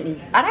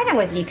 Definitely, I don't know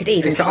whether you could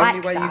even It's the hike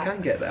only way that. you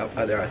can get up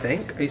there, I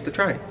think, is the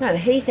train. No,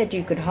 he said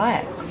you could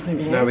hike, couldn't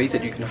he? No, he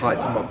said you can hike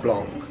to Mont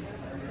Blanc.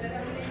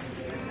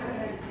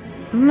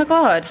 Oh my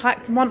god,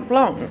 hike to Mont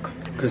Blanc.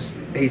 Because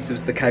he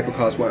says the cable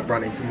cars weren't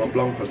running to Mont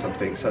Blanc or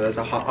something, so there's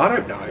a I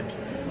don't know.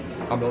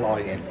 I'm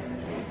lying.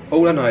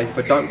 All I know is if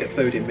I don't get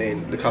food in me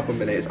in a couple of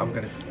minutes, I'm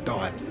going to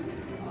die.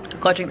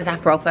 Gotta drink this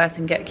Aperol first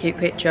and get a cute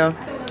picture.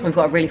 We've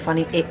got a really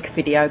funny ick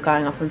video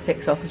going up on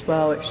TikTok as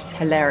well, which is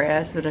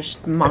hilarious. We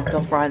just mugged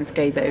off Ryan's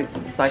ski boots.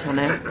 It's so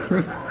funny.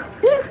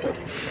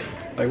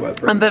 They were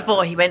And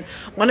before he went,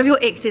 one of your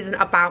icks isn't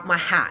about my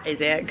hat,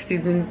 is it? Because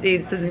he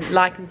doesn't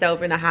like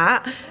himself in a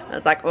hat. I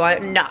was like,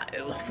 well, no,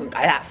 I wouldn't go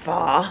that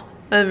far.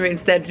 And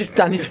instead just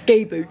done his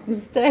ski boots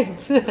instead.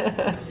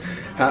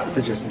 Hats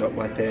are just not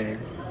my thing.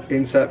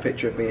 Insert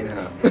picture of me in a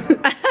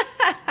hat.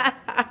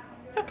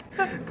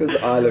 Because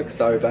I look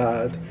so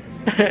bad.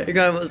 You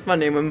know what was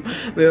funny when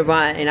we were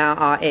writing out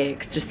our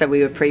icks, just so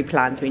we were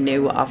pre-planned, we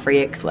knew what our 3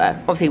 icks were,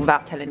 obviously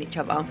without telling each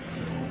other.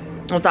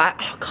 I was like,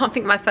 oh, I can't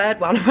think of my 3rd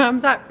one. I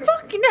was like,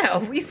 fucking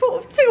hell, we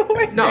thought of 2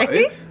 already. No,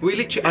 I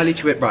literally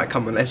went, right,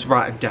 come on, let's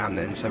write them down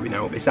then so we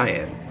know what we're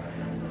saying.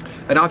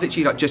 And I've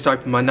literally like just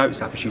opened my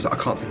notes app and she was like,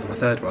 I can't think of my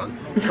 3rd one.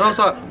 And I was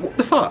like, what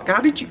the fuck?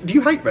 How did you, do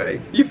you hate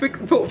me? You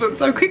thought of them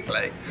so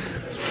quickly?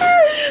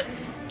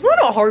 Well,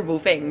 not horrible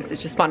things,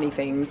 it's just funny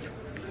things.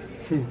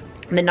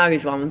 The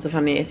nose one's the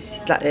funniest, it's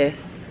just like this.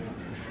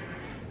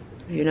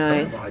 You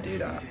know. Why do I do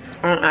that?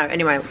 I don't know.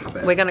 Anyway,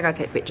 we're gonna go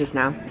take pictures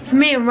now. So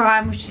me and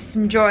Ryan was just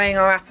enjoying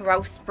our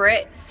Aperol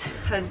spritz,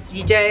 as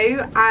you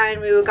do,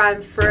 and we were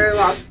going through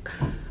our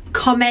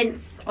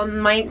comments on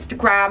my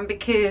Instagram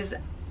because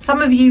some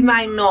of you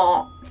may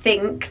not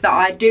think that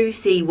I do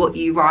see what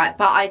you write,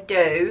 but I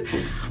do.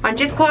 I'm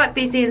just quite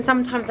busy and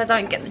sometimes I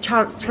don't get the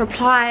chance to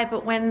reply,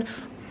 but when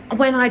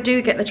I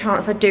do get the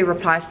chance, I do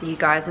reply to you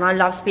guys, and I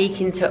love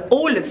speaking to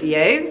all of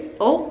you.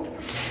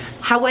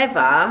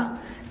 However,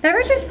 there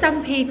are just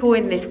some people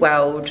in this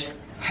world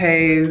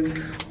who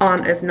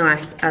aren't as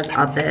nice as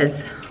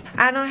others.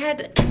 And I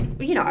had,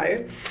 you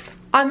know,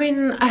 I'm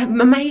in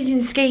an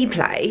amazing ski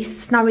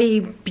place, snowy,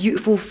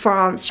 beautiful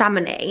France,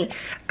 Chamonix,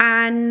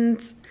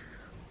 and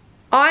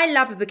I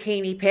love a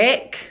bikini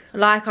pic.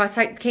 Like, I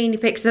take bikini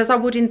pics as I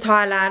would in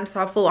Thailand.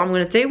 So I thought I'm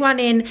going to do one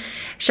in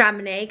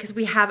Chamonix because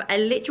we have a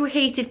literal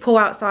heated pool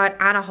outside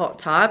and a hot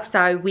tub.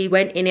 So we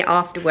went in it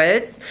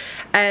afterwards.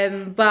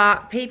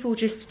 But people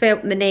just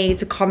felt the need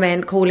to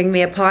comment, calling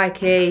me a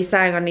pikey,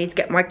 saying I need to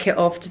get my kit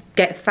off to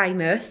get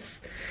famous.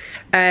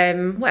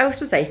 What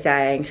else was they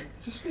saying?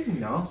 Just being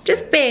nasty.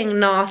 Just being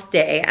nasty.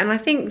 And I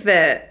think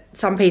that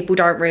some people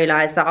don't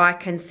realise that I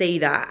can see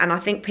that, and I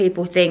think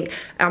people think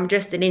I'm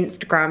just an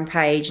Instagram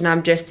page and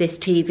I'm just this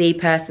TV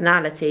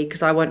personality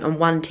because I went on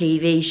one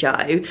TV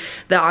show,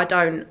 that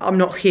I'm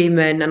not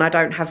human and I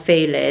don't have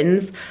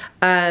feelings.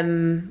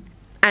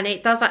 And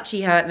it does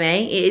actually hurt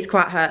me. It is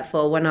quite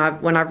hurtful when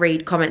I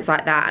read comments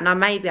like that, and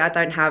maybe I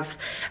don't have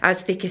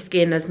as thick a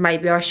skin as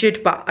maybe I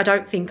should, but I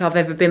don't think I've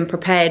ever been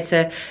prepared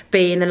to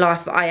be in the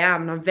life that I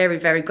am, and I'm very,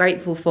 very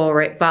grateful for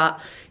it. But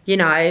you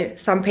know,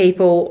 some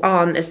people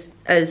aren't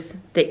as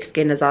thick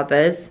skinned as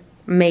others,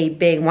 me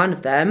being one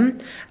of them,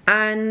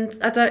 and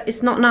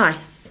it's not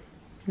nice.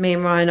 Me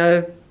and Ryan are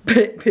a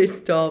bit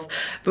pissed off,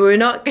 but we're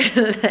not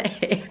gonna let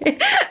him.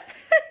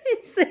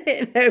 He's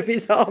sitting there with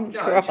his arms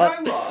crossed. Do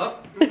you know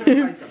what?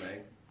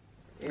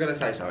 I'm gonna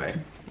say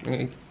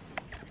something.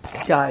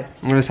 Go.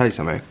 I'm gonna say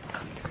something.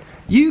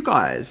 You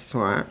guys,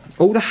 right,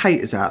 all the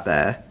haters out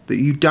there, that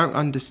you don't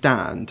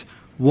understand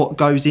what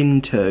goes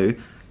into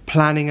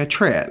planning a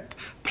trip,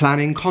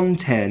 planning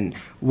content,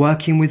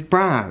 working with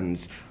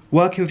brands,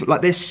 working with,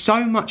 like, there's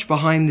so much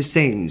behind the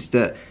scenes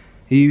that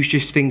you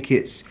just think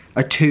it's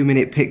a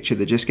 2-minute picture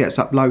that just gets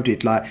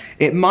uploaded. Like,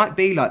 it might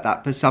be like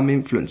that for some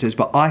influencers,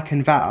 but I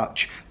can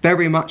vouch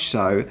very much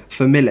so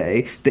for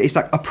Millie that it's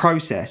like a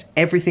process.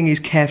 Everything is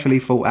carefully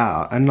thought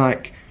out, and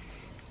like,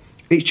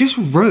 it's just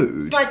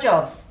rude. It's my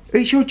job.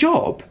 It's your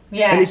job.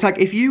 Yeah. And it's like,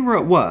 if you were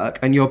at work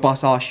and your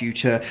boss asked you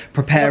to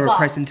prepare a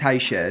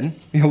presentation.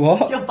 Your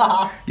what? Your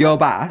boss. Your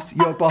boss.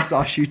 Your boss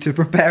asked you to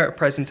prepare a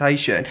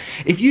presentation.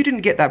 If you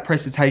didn't get that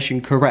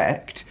presentation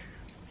correct,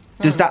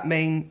 does that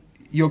mean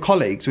your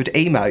colleagues would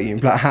email you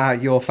and be like, "Ha,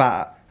 you're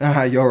fat.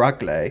 Ha, you're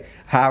ugly.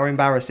 How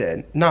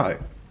embarrassing." No.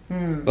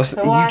 Or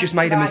So you just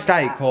made a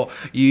mistake, or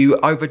you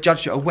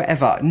overjudged it, or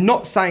whatever.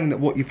 Not saying that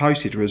what you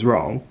posted was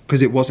wrong,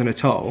 because it wasn't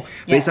at all.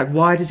 But it's like,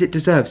 why does it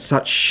deserve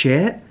such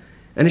shit?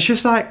 And it's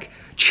just like,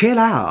 chill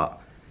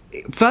out.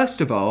 First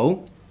of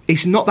all,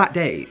 it's not that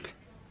deep.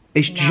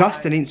 It's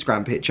just an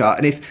Instagram picture.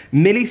 And if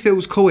Millie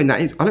feels cool in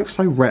that, I look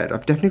so red.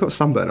 I've definitely got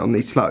sunburn on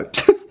these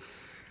slopes.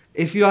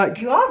 If you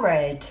like... You are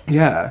red.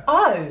 Yeah.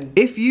 Oh.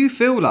 If you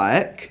feel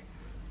like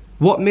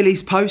what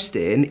Millie's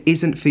posting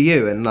isn't for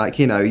you, and like,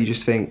 you know, you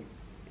just think,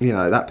 you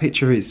know, that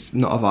picture is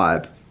not a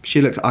vibe,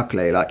 she looks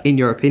ugly, like, in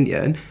your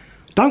opinion,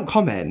 don't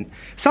comment.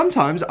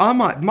 Sometimes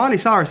Miley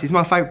Cyrus is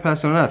my favourite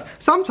person on earth.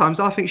 Sometimes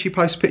I think she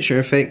posts a picture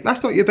and think,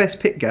 that's not your best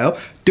pic, girl.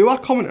 Do I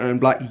comment on her and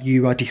be like,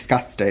 you are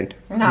disgusting?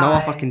 No,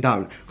 I fucking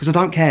don't. Because I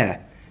don't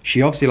care.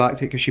 She obviously liked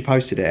it because she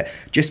posted it.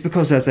 Just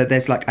because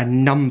there's like a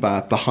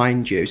number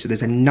behind you, so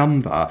there's a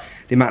number,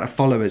 the amount of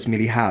followers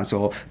Millie has,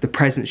 or the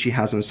presence she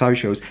has on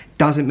socials,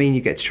 doesn't mean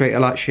you get to treat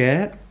her like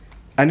shit.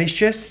 And it's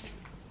just,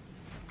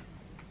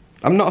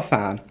 I'm not a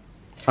fan.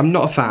 I'm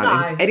not a fan.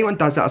 No. If anyone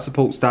does that,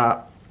 supports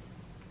that.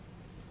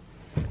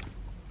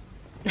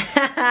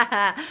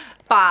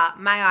 But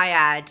may I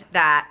add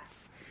that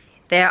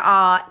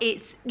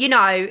it's, you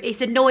know, it's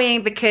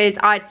annoying because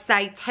I'd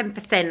say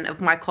 10% of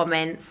my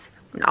comments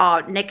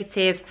are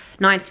negative,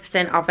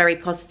 90% are very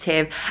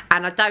positive,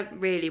 and I don't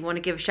really want to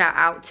give a shout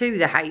out to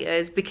the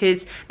haters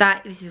because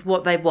this is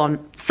what they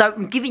want. So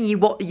I'm giving you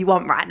what you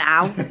want right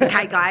now,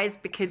 okay guys,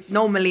 because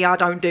normally I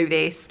don't do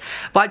this,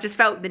 but I just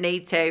felt the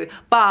need to.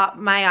 But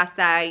may I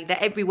say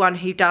that everyone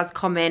who does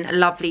comment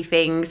lovely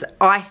things,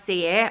 I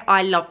see it,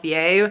 I love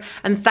you,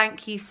 and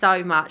thank you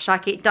so much.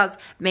 Like, it does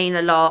mean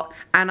a lot,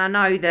 and I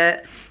know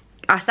that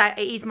I say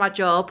it is my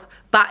job,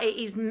 but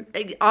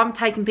I'm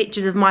taking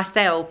pictures of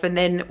myself, and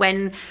then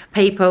when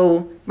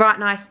people write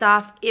nice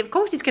stuff, of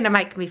course it's going to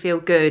make me feel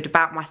good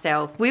about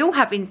myself. We all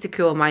have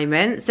insecure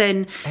moments,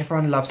 and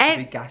everyone loves to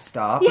be gassed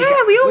up.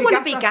 Yeah, we all want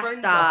to be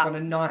gassed up on a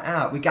night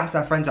out. We gas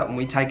our friends up when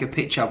we take a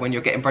picture when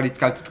you're getting ready to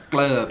go to the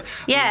club.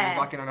 Yeah.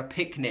 When you're on a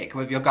picnic,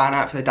 whether you're going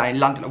out for the day in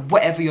London, or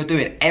whatever you're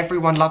doing.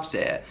 Everyone loves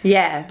it.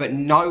 Yeah. But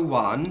no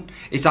one,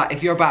 it's like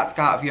if you're about to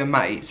go out with your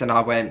mates and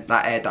I went,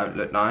 that hair don't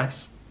look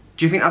nice.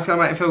 Do you think that's going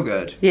to make them feel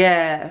good?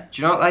 Yeah.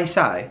 Do you know what they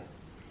say?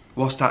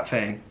 What's that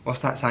thing? What's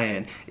that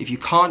saying? If you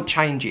can't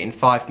change it in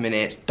 5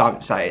 minutes,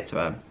 don't say it to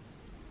them.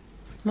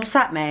 What's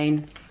that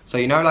mean? So,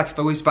 you know, like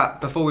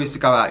if before we used to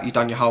go out, you've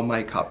done your whole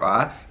makeup,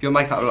 right? If your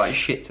makeup looked like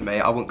shit to me,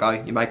 I wouldn't go,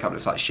 your makeup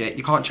looks like shit.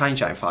 You can't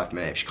change that in 5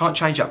 minutes. You can't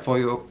change that before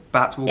you're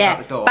about to walk out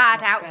the door.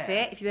 Bad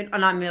outfit. If you went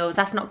on Mills,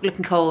 that's not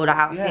looking cool, that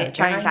outfit. Yeah,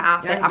 change that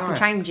outfit. I can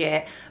change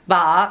it.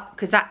 But,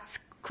 because that's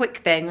quick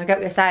thing, I get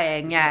what you're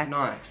saying, yeah. It's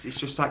not nice. It's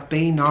just like,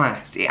 be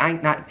nice. It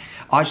ain't that,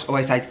 I just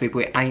always say to people,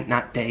 it ain't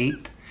that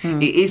deep.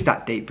 It is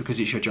that deep because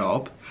it's your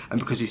job and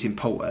because it's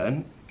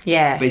important.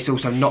 Yeah. But it's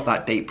also not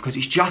that deep because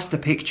it's just a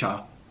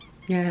picture.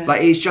 Yeah.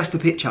 Like, it's just a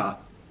picture.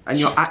 And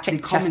you're actually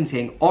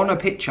commenting on a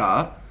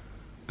picture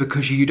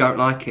because you don't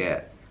like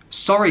it.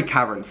 Sorry,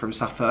 Karen from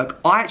Suffolk.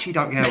 I actually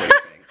don't care what you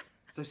think.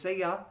 So see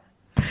ya.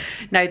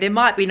 No, there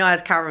might be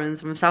nice Karens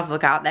from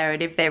Suffolk out there,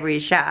 and if there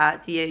is, shout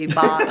out to you.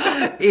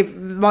 But if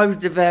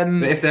most of them...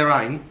 But if there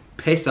ain't,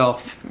 piss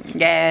off.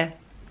 Yeah.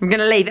 We're going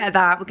to leave it at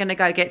that. We're going to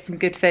go get some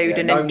good food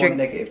and then drink. No more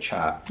negative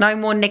chat. No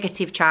more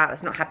negative chat.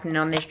 That's not happening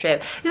on this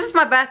trip. This is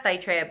my birthday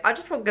trip. I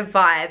just want good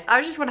vibes.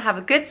 I just want to have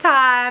a good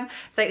time,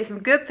 take some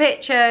good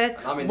pictures.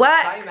 And I'm in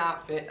the same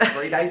outfit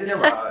 3 days in a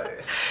row.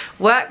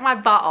 Work my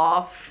butt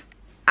off.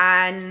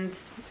 And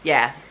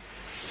yeah.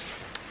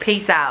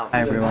 Peace out.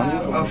 Hey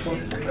everyone.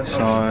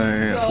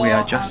 So we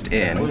are just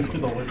in.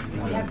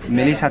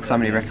 Millie's had so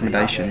many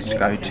recommendations to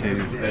go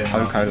to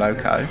Poco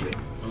Loco.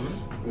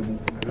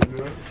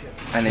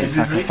 And it's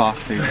like a fast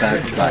food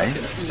burger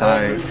place,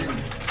 so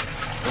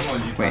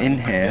we're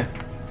in here.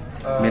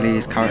 Millie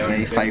is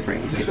currently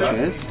favouring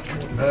pictures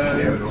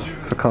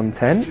for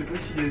content,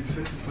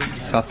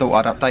 so I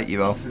thought I'd update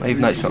you all.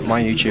 Even though it's not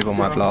my YouTube or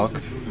my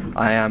vlog,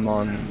 I am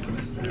on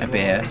a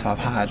beer, so I've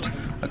had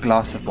a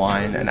glass of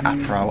wine, an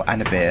Aperol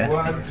and a beer,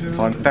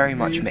 so I'm very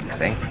much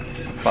mixing,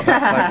 but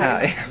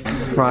that's okay.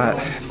 Right,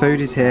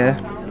 food is here.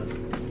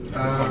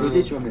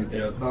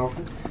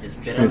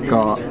 We've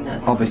got,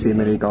 obviously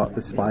Millie got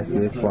the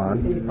spiciest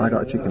one. I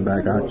got a chicken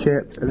burger,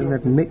 chips, and then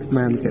they've mixed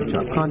mayonnaise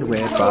ketchup. Kind of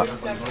weird, but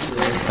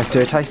let's do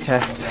a taste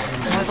test.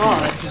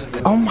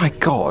 Oh my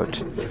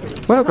god!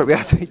 We're not going to be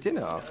able to eat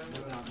dinner.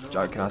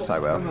 Joking, I so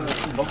well.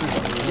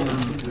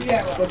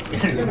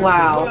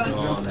 Wow.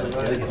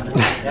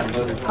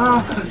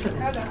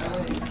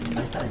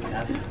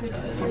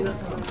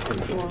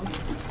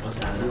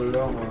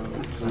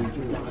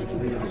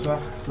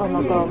 Oh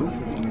my god.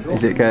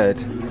 Is it good?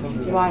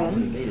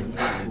 Ryan.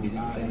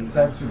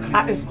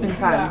 That is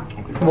insane.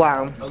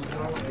 Wow.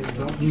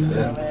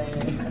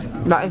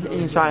 That is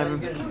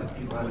insane.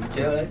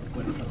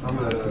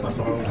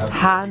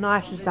 How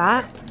nice is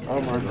that?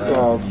 Oh my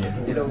god.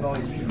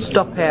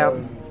 Stop it.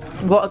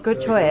 What a good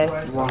choice.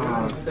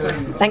 Wow.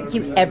 Thank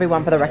you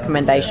everyone for the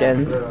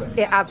recommendations.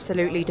 It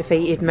absolutely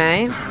defeated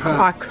me.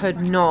 I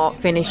could not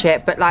finish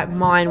it, but like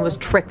mine was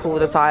triple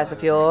the size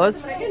of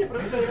yours. It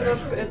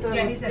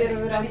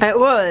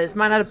was.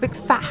 Mine had a big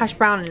fat hash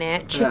brown in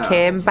it,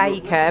 chicken,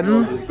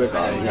 bacon.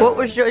 What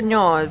was in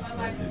yours?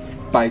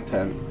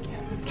 Bacon,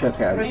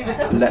 chicken,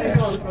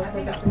 lettuce,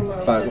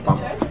 burger bun.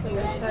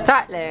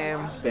 Exactly.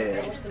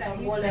 Beer.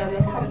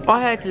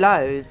 I had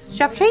loads. Did you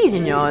have cheese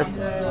in yours?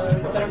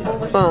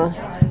 Oh.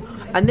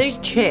 And these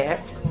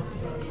chips.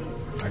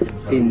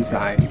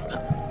 Insane.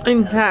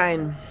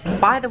 Insane.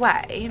 By the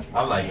way,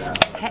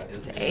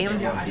 Pepsi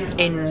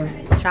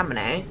in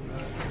Chamonix,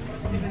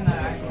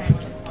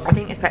 I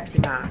think it's Pepsi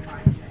Max,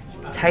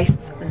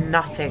 tastes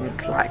nothing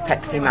like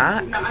Pepsi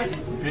Max.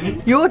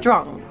 You're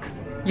drunk.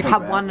 You've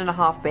had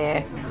 1.5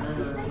 beer.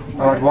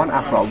 I had 1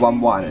 Aperol,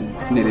 1 wine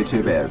and nearly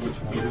 2 beers.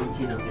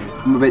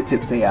 I'm a bit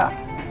tipsy, yeah.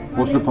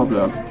 What's the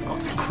problem?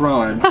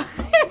 Crime.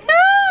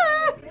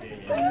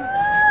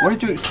 What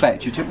did you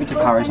expect? You took me to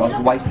Paris, I was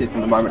wasted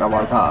from the moment I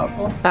woke up.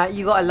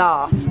 You got to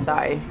last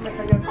though,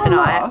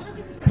 tonight.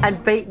 Last? And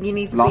you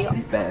need to Last be...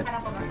 is bed.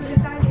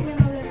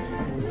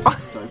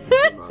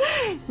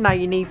 No,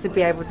 you need to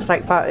be able to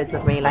take photos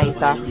with me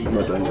later. I'm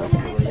not doing that.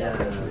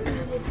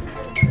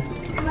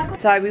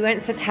 So we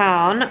went to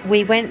town.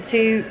 We went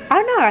to,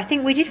 oh no, I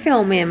think we did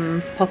film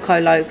in Poco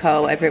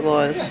Loco, whatever it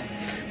was.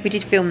 We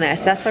did film there,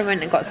 so that's why we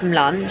went and got some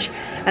lunch.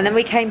 And then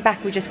we came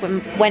back, we just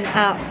went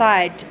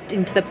outside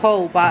into the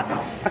pool, but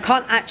I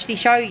can't actually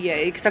show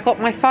you because I got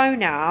my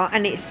phone out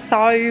and it's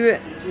so,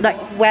 like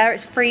where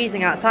it's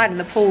freezing outside and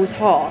the pool's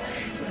hot,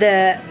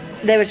 there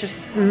was just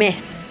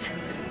mist,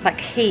 like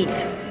heat,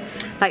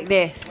 like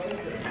this.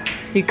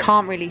 You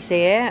can't really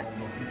see it.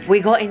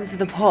 We got into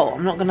the pool,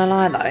 I'm not gonna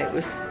lie though, it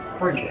was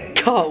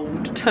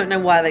cold. Don't know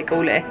why they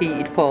call it a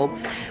heated pool,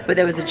 but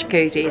there was a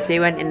jacuzzi, so we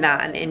went in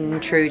that and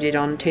intruded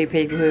on 2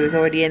 people who was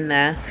already in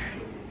there.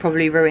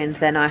 Probably ruined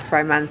their nice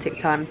romantic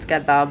time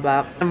together,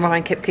 but and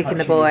Ryan kept kicking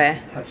the boy.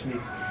 Touching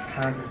his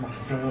hand with my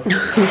foot.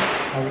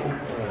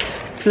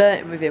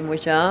 Flirting with him,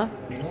 which are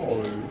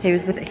he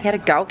had a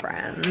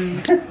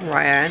girlfriend,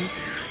 Ryan.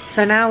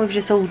 So now we've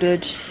just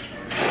ordered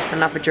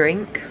another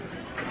drink.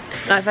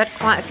 I've had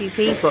quite a few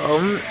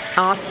people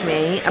ask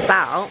me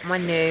about my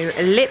new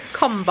lip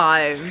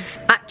combo.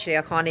 Actually,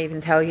 I can't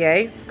even tell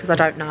you because I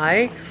don't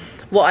know.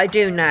 What I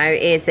do know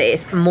is that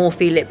it's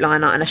Morphe lip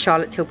liner and a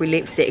Charlotte Tilbury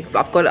lipstick,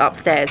 but I've got it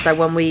upstairs, so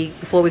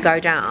before we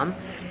go down,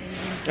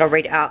 I'll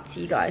read it out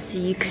to you guys so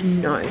you can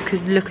know,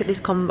 because look at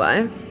this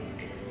combo.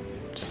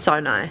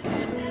 So nice.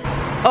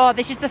 Oh,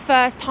 this is the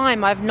first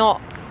time I've not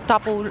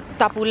double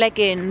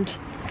legginged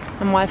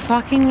and my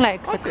fucking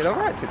legs are... I feel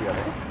alright, to be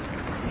honest.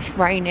 It's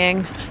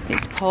raining,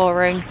 it's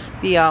pouring,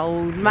 the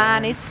old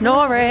man is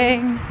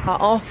snoring. We're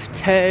off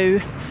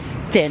to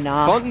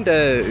dinner.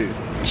 Fondue.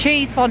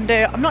 Cheese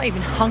fondue. I'm not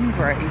even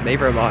hungry.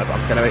 Neither am I, but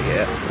I'm gonna eat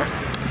it.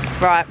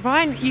 Right,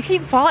 Ryan, you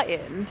keep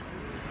fighting.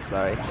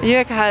 Sorry. Are you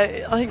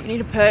okay? I think you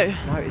need a poo.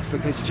 No, it's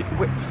because...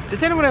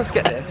 Does anyone else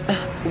get this?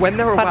 When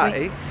they're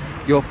Pardon away,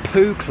 your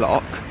poo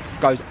clock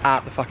goes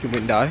out the fucking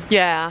window.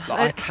 Yeah, Like,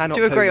 I cannot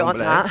do agree poo on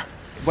normally. that.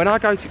 When I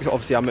go to, because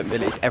obviously I'm at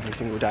Millie's every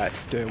single day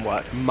doing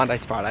work, Monday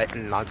to Friday,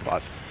 9 to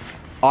 5.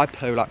 I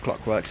poo like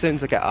clockwork. As soon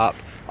as I get up,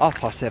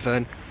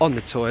 7:30, on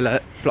the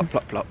toilet, plop,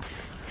 plop, plop.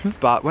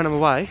 But when I'm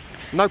away,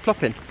 no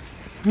plopping.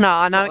 No,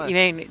 I know what you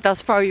mean. It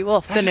does throw you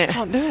off, doesn't it? I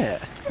can't do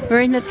it.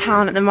 We're in the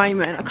town at the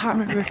moment. I can't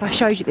remember if I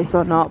showed you this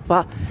or not,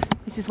 but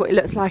this is what it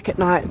looks like at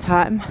night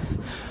time.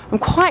 I'm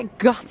quite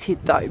gutted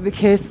though,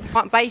 because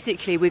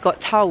basically we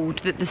got told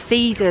that the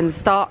season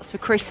starts for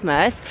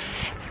Christmas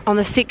on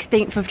the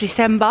 16th of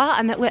December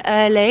and that we're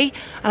early,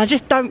 and I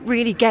just don't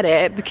really get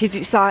it, because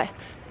it's like,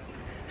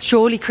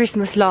 surely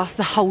Christmas lasts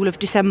the whole of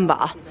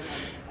December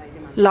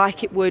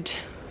like it would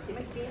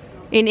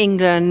in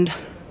England,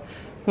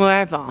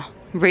 wherever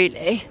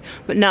really,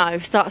 but no,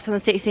 it starts on the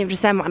 16th of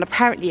December and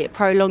apparently it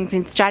prolongs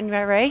into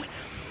January.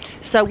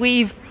 So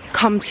we've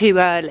come too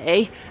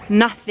early,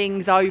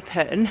 nothing's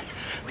open,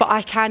 but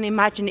I can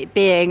imagine it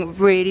being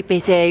really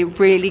busy,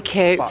 really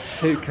cute. But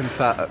to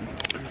confirm,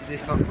 is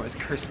this like the most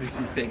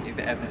Christmassy thing you've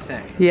ever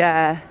seen?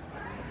 Yeah,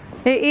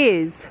 it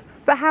is.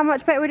 But how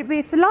much better would it be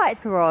if the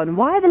lights were on?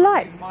 Why are the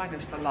lights?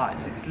 Minus the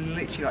lights, it's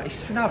literally like, it's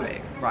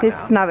snowing right now.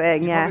 It's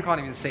snowing, yeah. You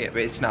probably can't even see it,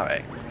 but it's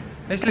snowing.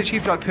 It's literally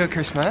like pure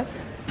Christmas.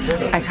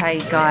 Okay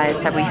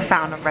guys, so we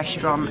found a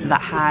restaurant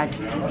that had,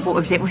 what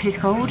was it, what's this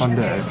called?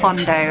 Fondue.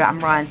 Fondue,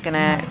 and Ryan's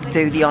gonna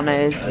do the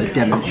honours.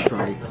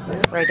 Demonstrate.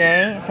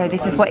 Ready? So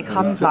this is what it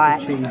comes like.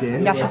 The cheese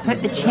in. You have to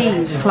put the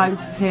cheese close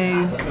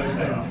to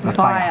the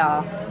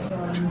fire.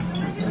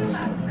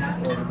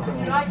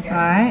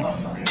 Right.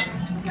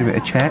 Give it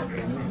a check. A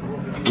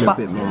little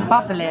bit It's more.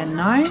 bubbling,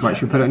 no? Right,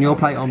 should we put it on your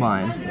plate or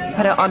mine?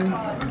 Put it on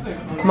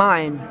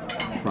mine.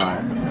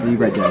 Right, are you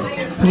ready?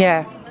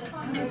 Yeah.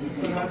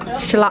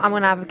 I'm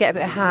gonna get a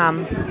bit of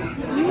ham.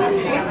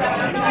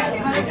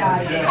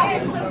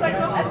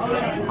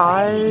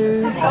 Oh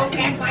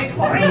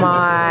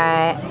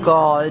my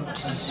god.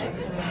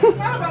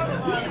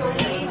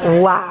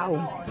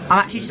 Wow. I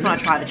actually just want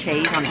to try the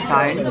cheese on its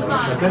own.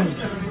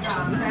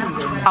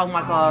 Oh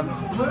my god.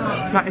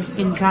 That is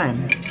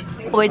insane.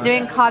 We're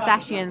doing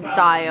Kardashian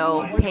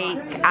style peak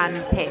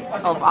and pits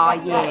of our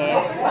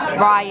year.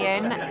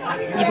 Ryan,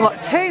 you've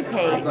got 2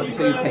 peaks. I've got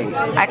 2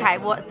 peaks. Okay,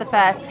 what's the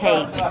first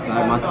peak? So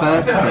my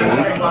first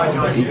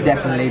peak is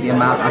definitely the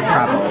amount I've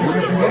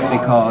travelled,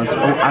 because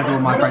as all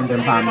my friends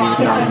and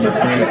family know, I'm a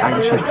really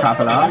anxious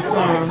traveller,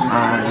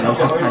 and I was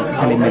just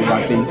telling Millie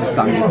I've been to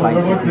so many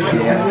places this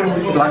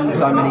year, flown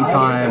so many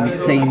times,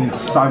 seen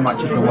so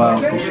much of the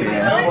world this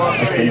year.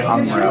 It's been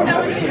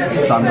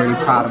unreal. So I'm really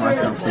proud of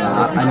myself for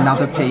that.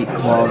 Another peak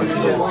was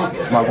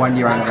my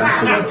 1-year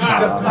anniversary with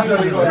Charles.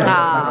 It was like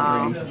a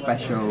really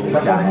special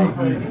day,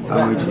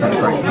 and we just had a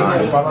great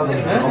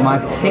time. My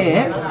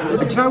pit,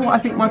 do you know what I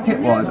think my pit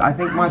was? I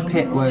think my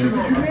pit was,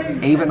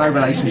 even though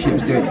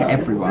relationships do it to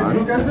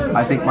everyone,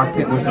 I think my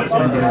pit was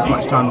spending as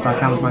much time as I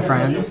can with my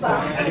friends.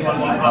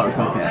 That was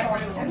my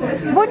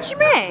pit. What do you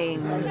mean?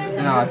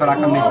 You know, I feel like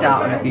I missed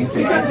out on a few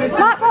things.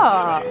 Like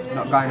what?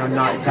 Not going on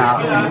nights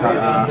out and things like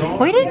that.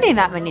 We didn't do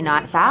that many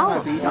nights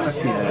out. But you done a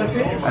few.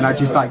 And I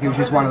just like, it was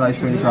just one of those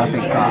things where I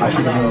think that I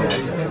should have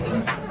been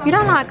there. You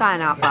don't like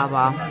going out,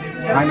 Baba.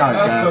 I know,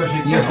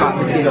 but you go out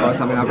for dinner or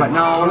something, I'm like,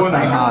 no, I want to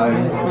stay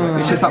home.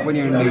 It's just like when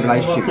you're in a new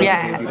relationship with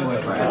Yeah. your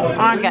boyfriend.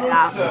 I don't get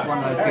that. It's one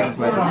of those things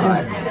where it's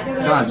like,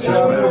 no, I'm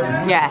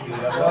just Yeah.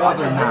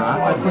 other than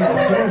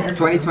that,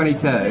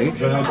 2022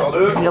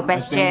 Your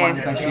best has been one of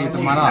year. the best years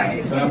of my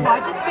life. I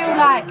just feel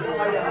like,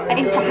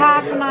 it's how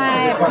can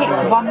I pick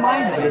one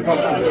moment?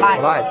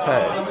 Like, Right,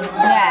 too.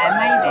 yeah,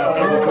 maybe.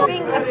 I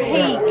think a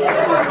peak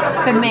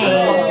for me,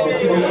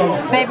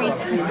 very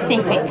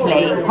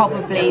specifically,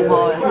 probably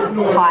was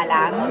Thailand.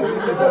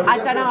 I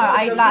don't know,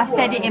 I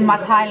said it in my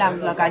Thailand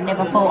vlog, I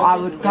never thought I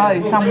would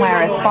go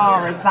somewhere as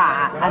far as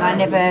that, and I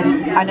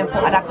never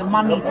thought I'd have the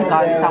money to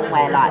go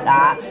somewhere like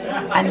that,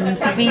 and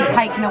to be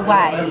taken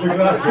away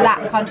to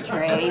that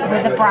country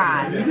with a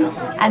brand.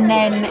 And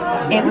then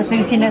it was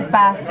Lucina's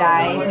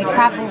birthday, we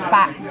travelled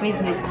back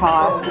business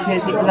class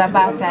because it was her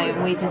birthday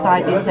and we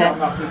decided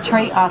to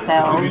treat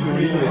ourselves.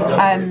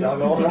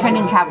 So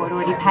Trending Travel had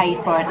already paid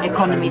for an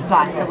economy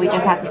flight, so we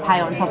just had to pay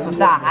on top of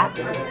that,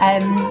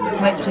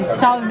 which is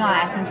so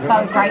nice. I'm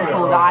so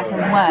grateful that I can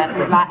work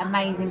with like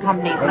amazing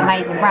companies and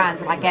amazing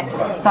brands, and I get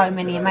so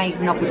many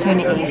amazing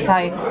opportunities.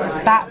 So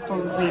that's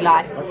probably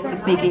like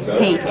the biggest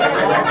peak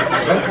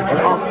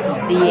of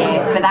the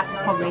year, but that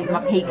was probably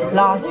my peak of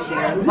last year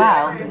as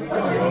well.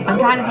 I'm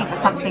trying to think of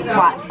something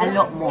quite a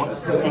lot more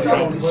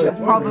specific.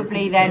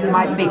 Probably then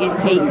my biggest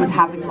peak was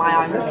having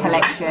my own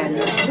collection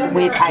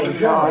with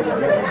ASOS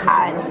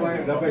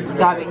and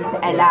going to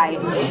LA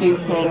day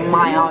shooting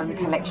my own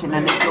collection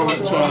and it's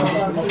launching.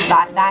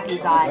 Like, that is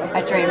like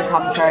a dream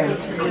come true.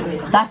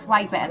 That's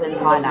way better than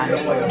Thailand.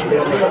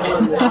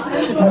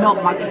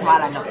 Not mugging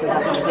Thailand, obviously,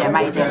 that's obviously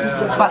amazing,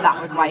 but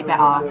that was way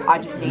better. I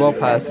just needed more to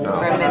personal.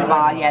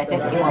 remember, yeah,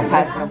 definitely more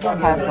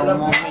personal,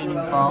 more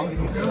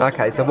meaningful.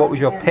 Okay, so what was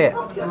your pit?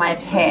 My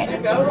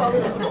pit.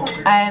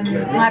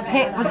 My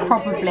pit was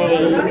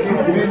probably,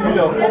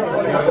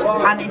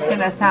 and it's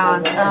gonna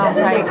sound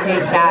so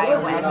cliche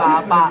or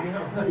whatever, but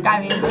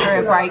going through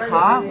a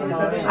breakup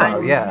and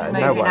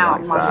moving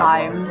out of my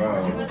home.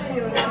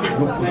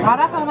 I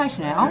don't feel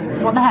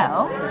emotional. What the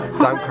hell?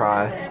 Don't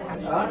cry.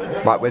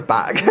 Right, we're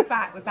back. We're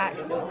back.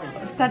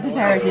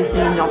 Sagittarius do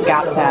not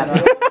get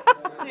upset.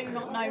 Do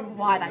not know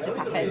why that just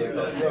happened.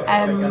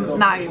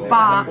 No,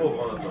 but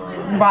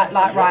right,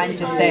 like Ryan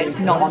just said, it's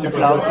not on the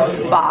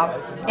vlog,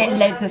 but it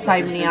led to so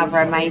many other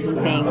amazing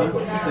things.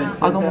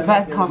 I got my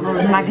first cover of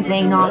a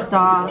magazine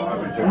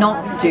after,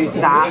 not due to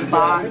that,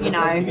 but you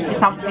know,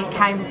 something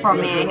came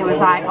from it. It was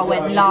like I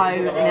went low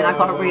and then I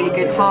got a really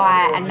good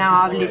high, and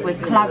now I live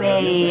with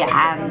Chloe,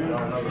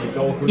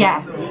 and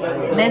yeah,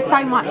 there's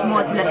so much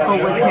more to look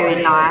forward to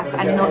in life,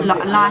 and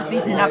life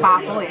isn't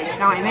about boys, you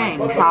know what I mean?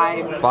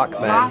 So fuck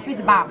man. Life is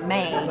about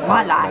me.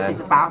 My life is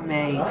about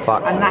me.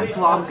 Fuck and that's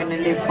what I'm gonna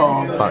live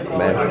for. Fuck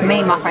man.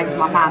 Me, my friends,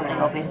 my family,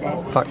 obviously.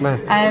 Fuck man.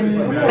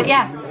 But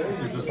yeah,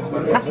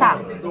 that's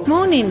that.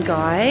 Morning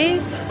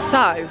guys.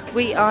 So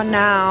we are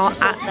now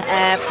at the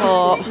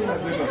airport.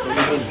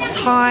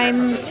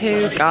 Time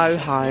to go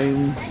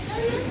home.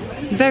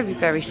 Very,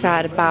 very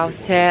sad about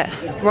it.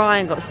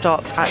 Ryan got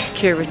stopped at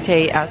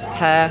security as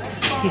per.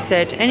 He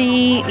said,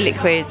 any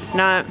liquids?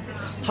 No.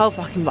 Whole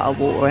fucking bottle of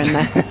water in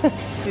there.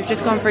 We've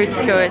just gone through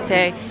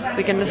security.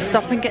 We're gonna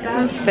stop and get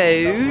some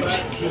food.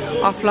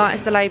 Our flight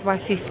is delayed by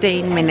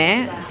 15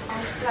 minutes.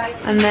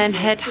 And then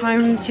head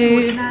home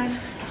to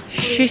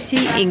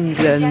shitty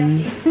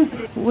England.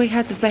 We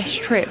had the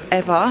best trip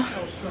ever.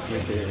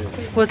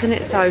 Wasn't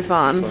it so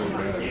fun?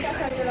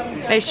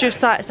 It's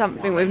just like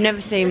something we've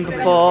never seen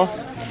before.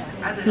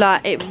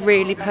 Like, it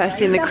really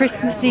puts in the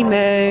Christmassy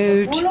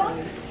mood,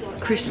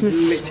 Christmas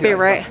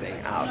spirit.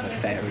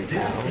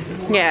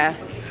 Yeah,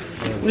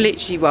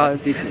 literally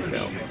was.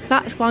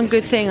 That's one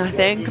good thing I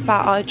think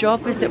about our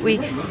job, is that we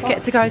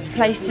get to go to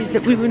places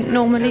that we wouldn't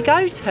normally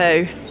go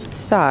to.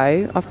 So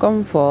I've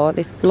gone for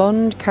this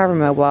blonde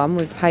caramel one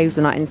with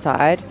hazelnut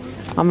inside.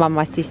 My mum,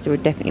 my sister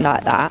would definitely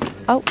like that.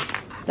 Oh,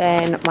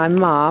 then my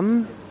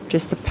mum,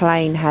 just a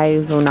plain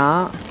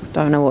hazelnut.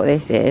 Don't know what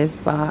this is,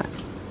 but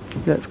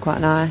it looks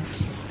quite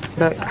nice.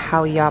 Look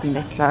how yum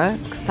this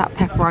looks. That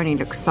pepperoni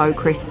looks so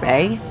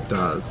crispy. It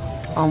does.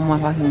 Oh my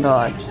fucking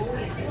god.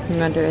 I'm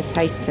gonna do a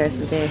taste test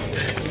of this.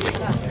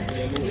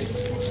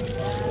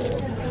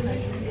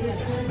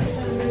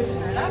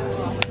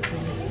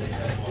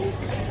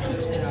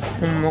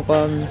 Oh my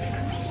god.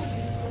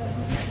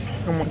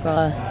 Oh my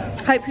god.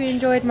 Hope you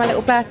enjoyed my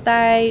little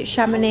birthday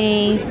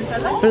Chamonix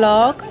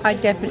vlog. I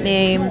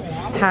definitely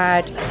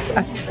had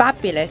a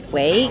fabulous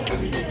week.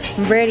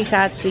 I'm really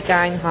sad to be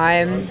going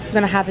home. We're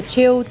gonna have a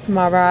chill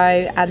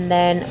tomorrow, and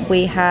then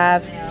we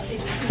have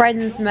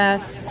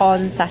Friendsmas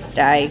on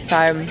Saturday.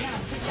 So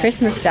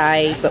Christmas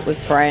Day, but with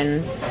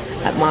friends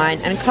at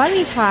mine and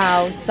Chloe's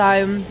house.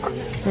 So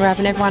we're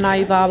having everyone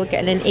over. We're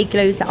getting an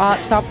igloo set up.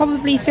 So I'll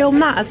probably film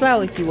that as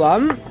well if you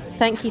want.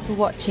 Thank you for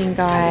watching,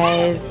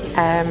 guys.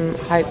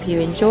 Hope you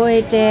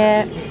enjoyed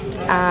it,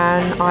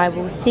 and I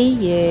will see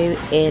you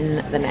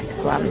in the next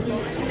one.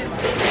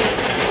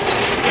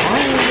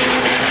 Bye.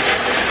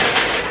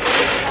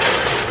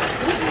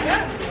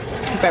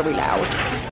 Very loud.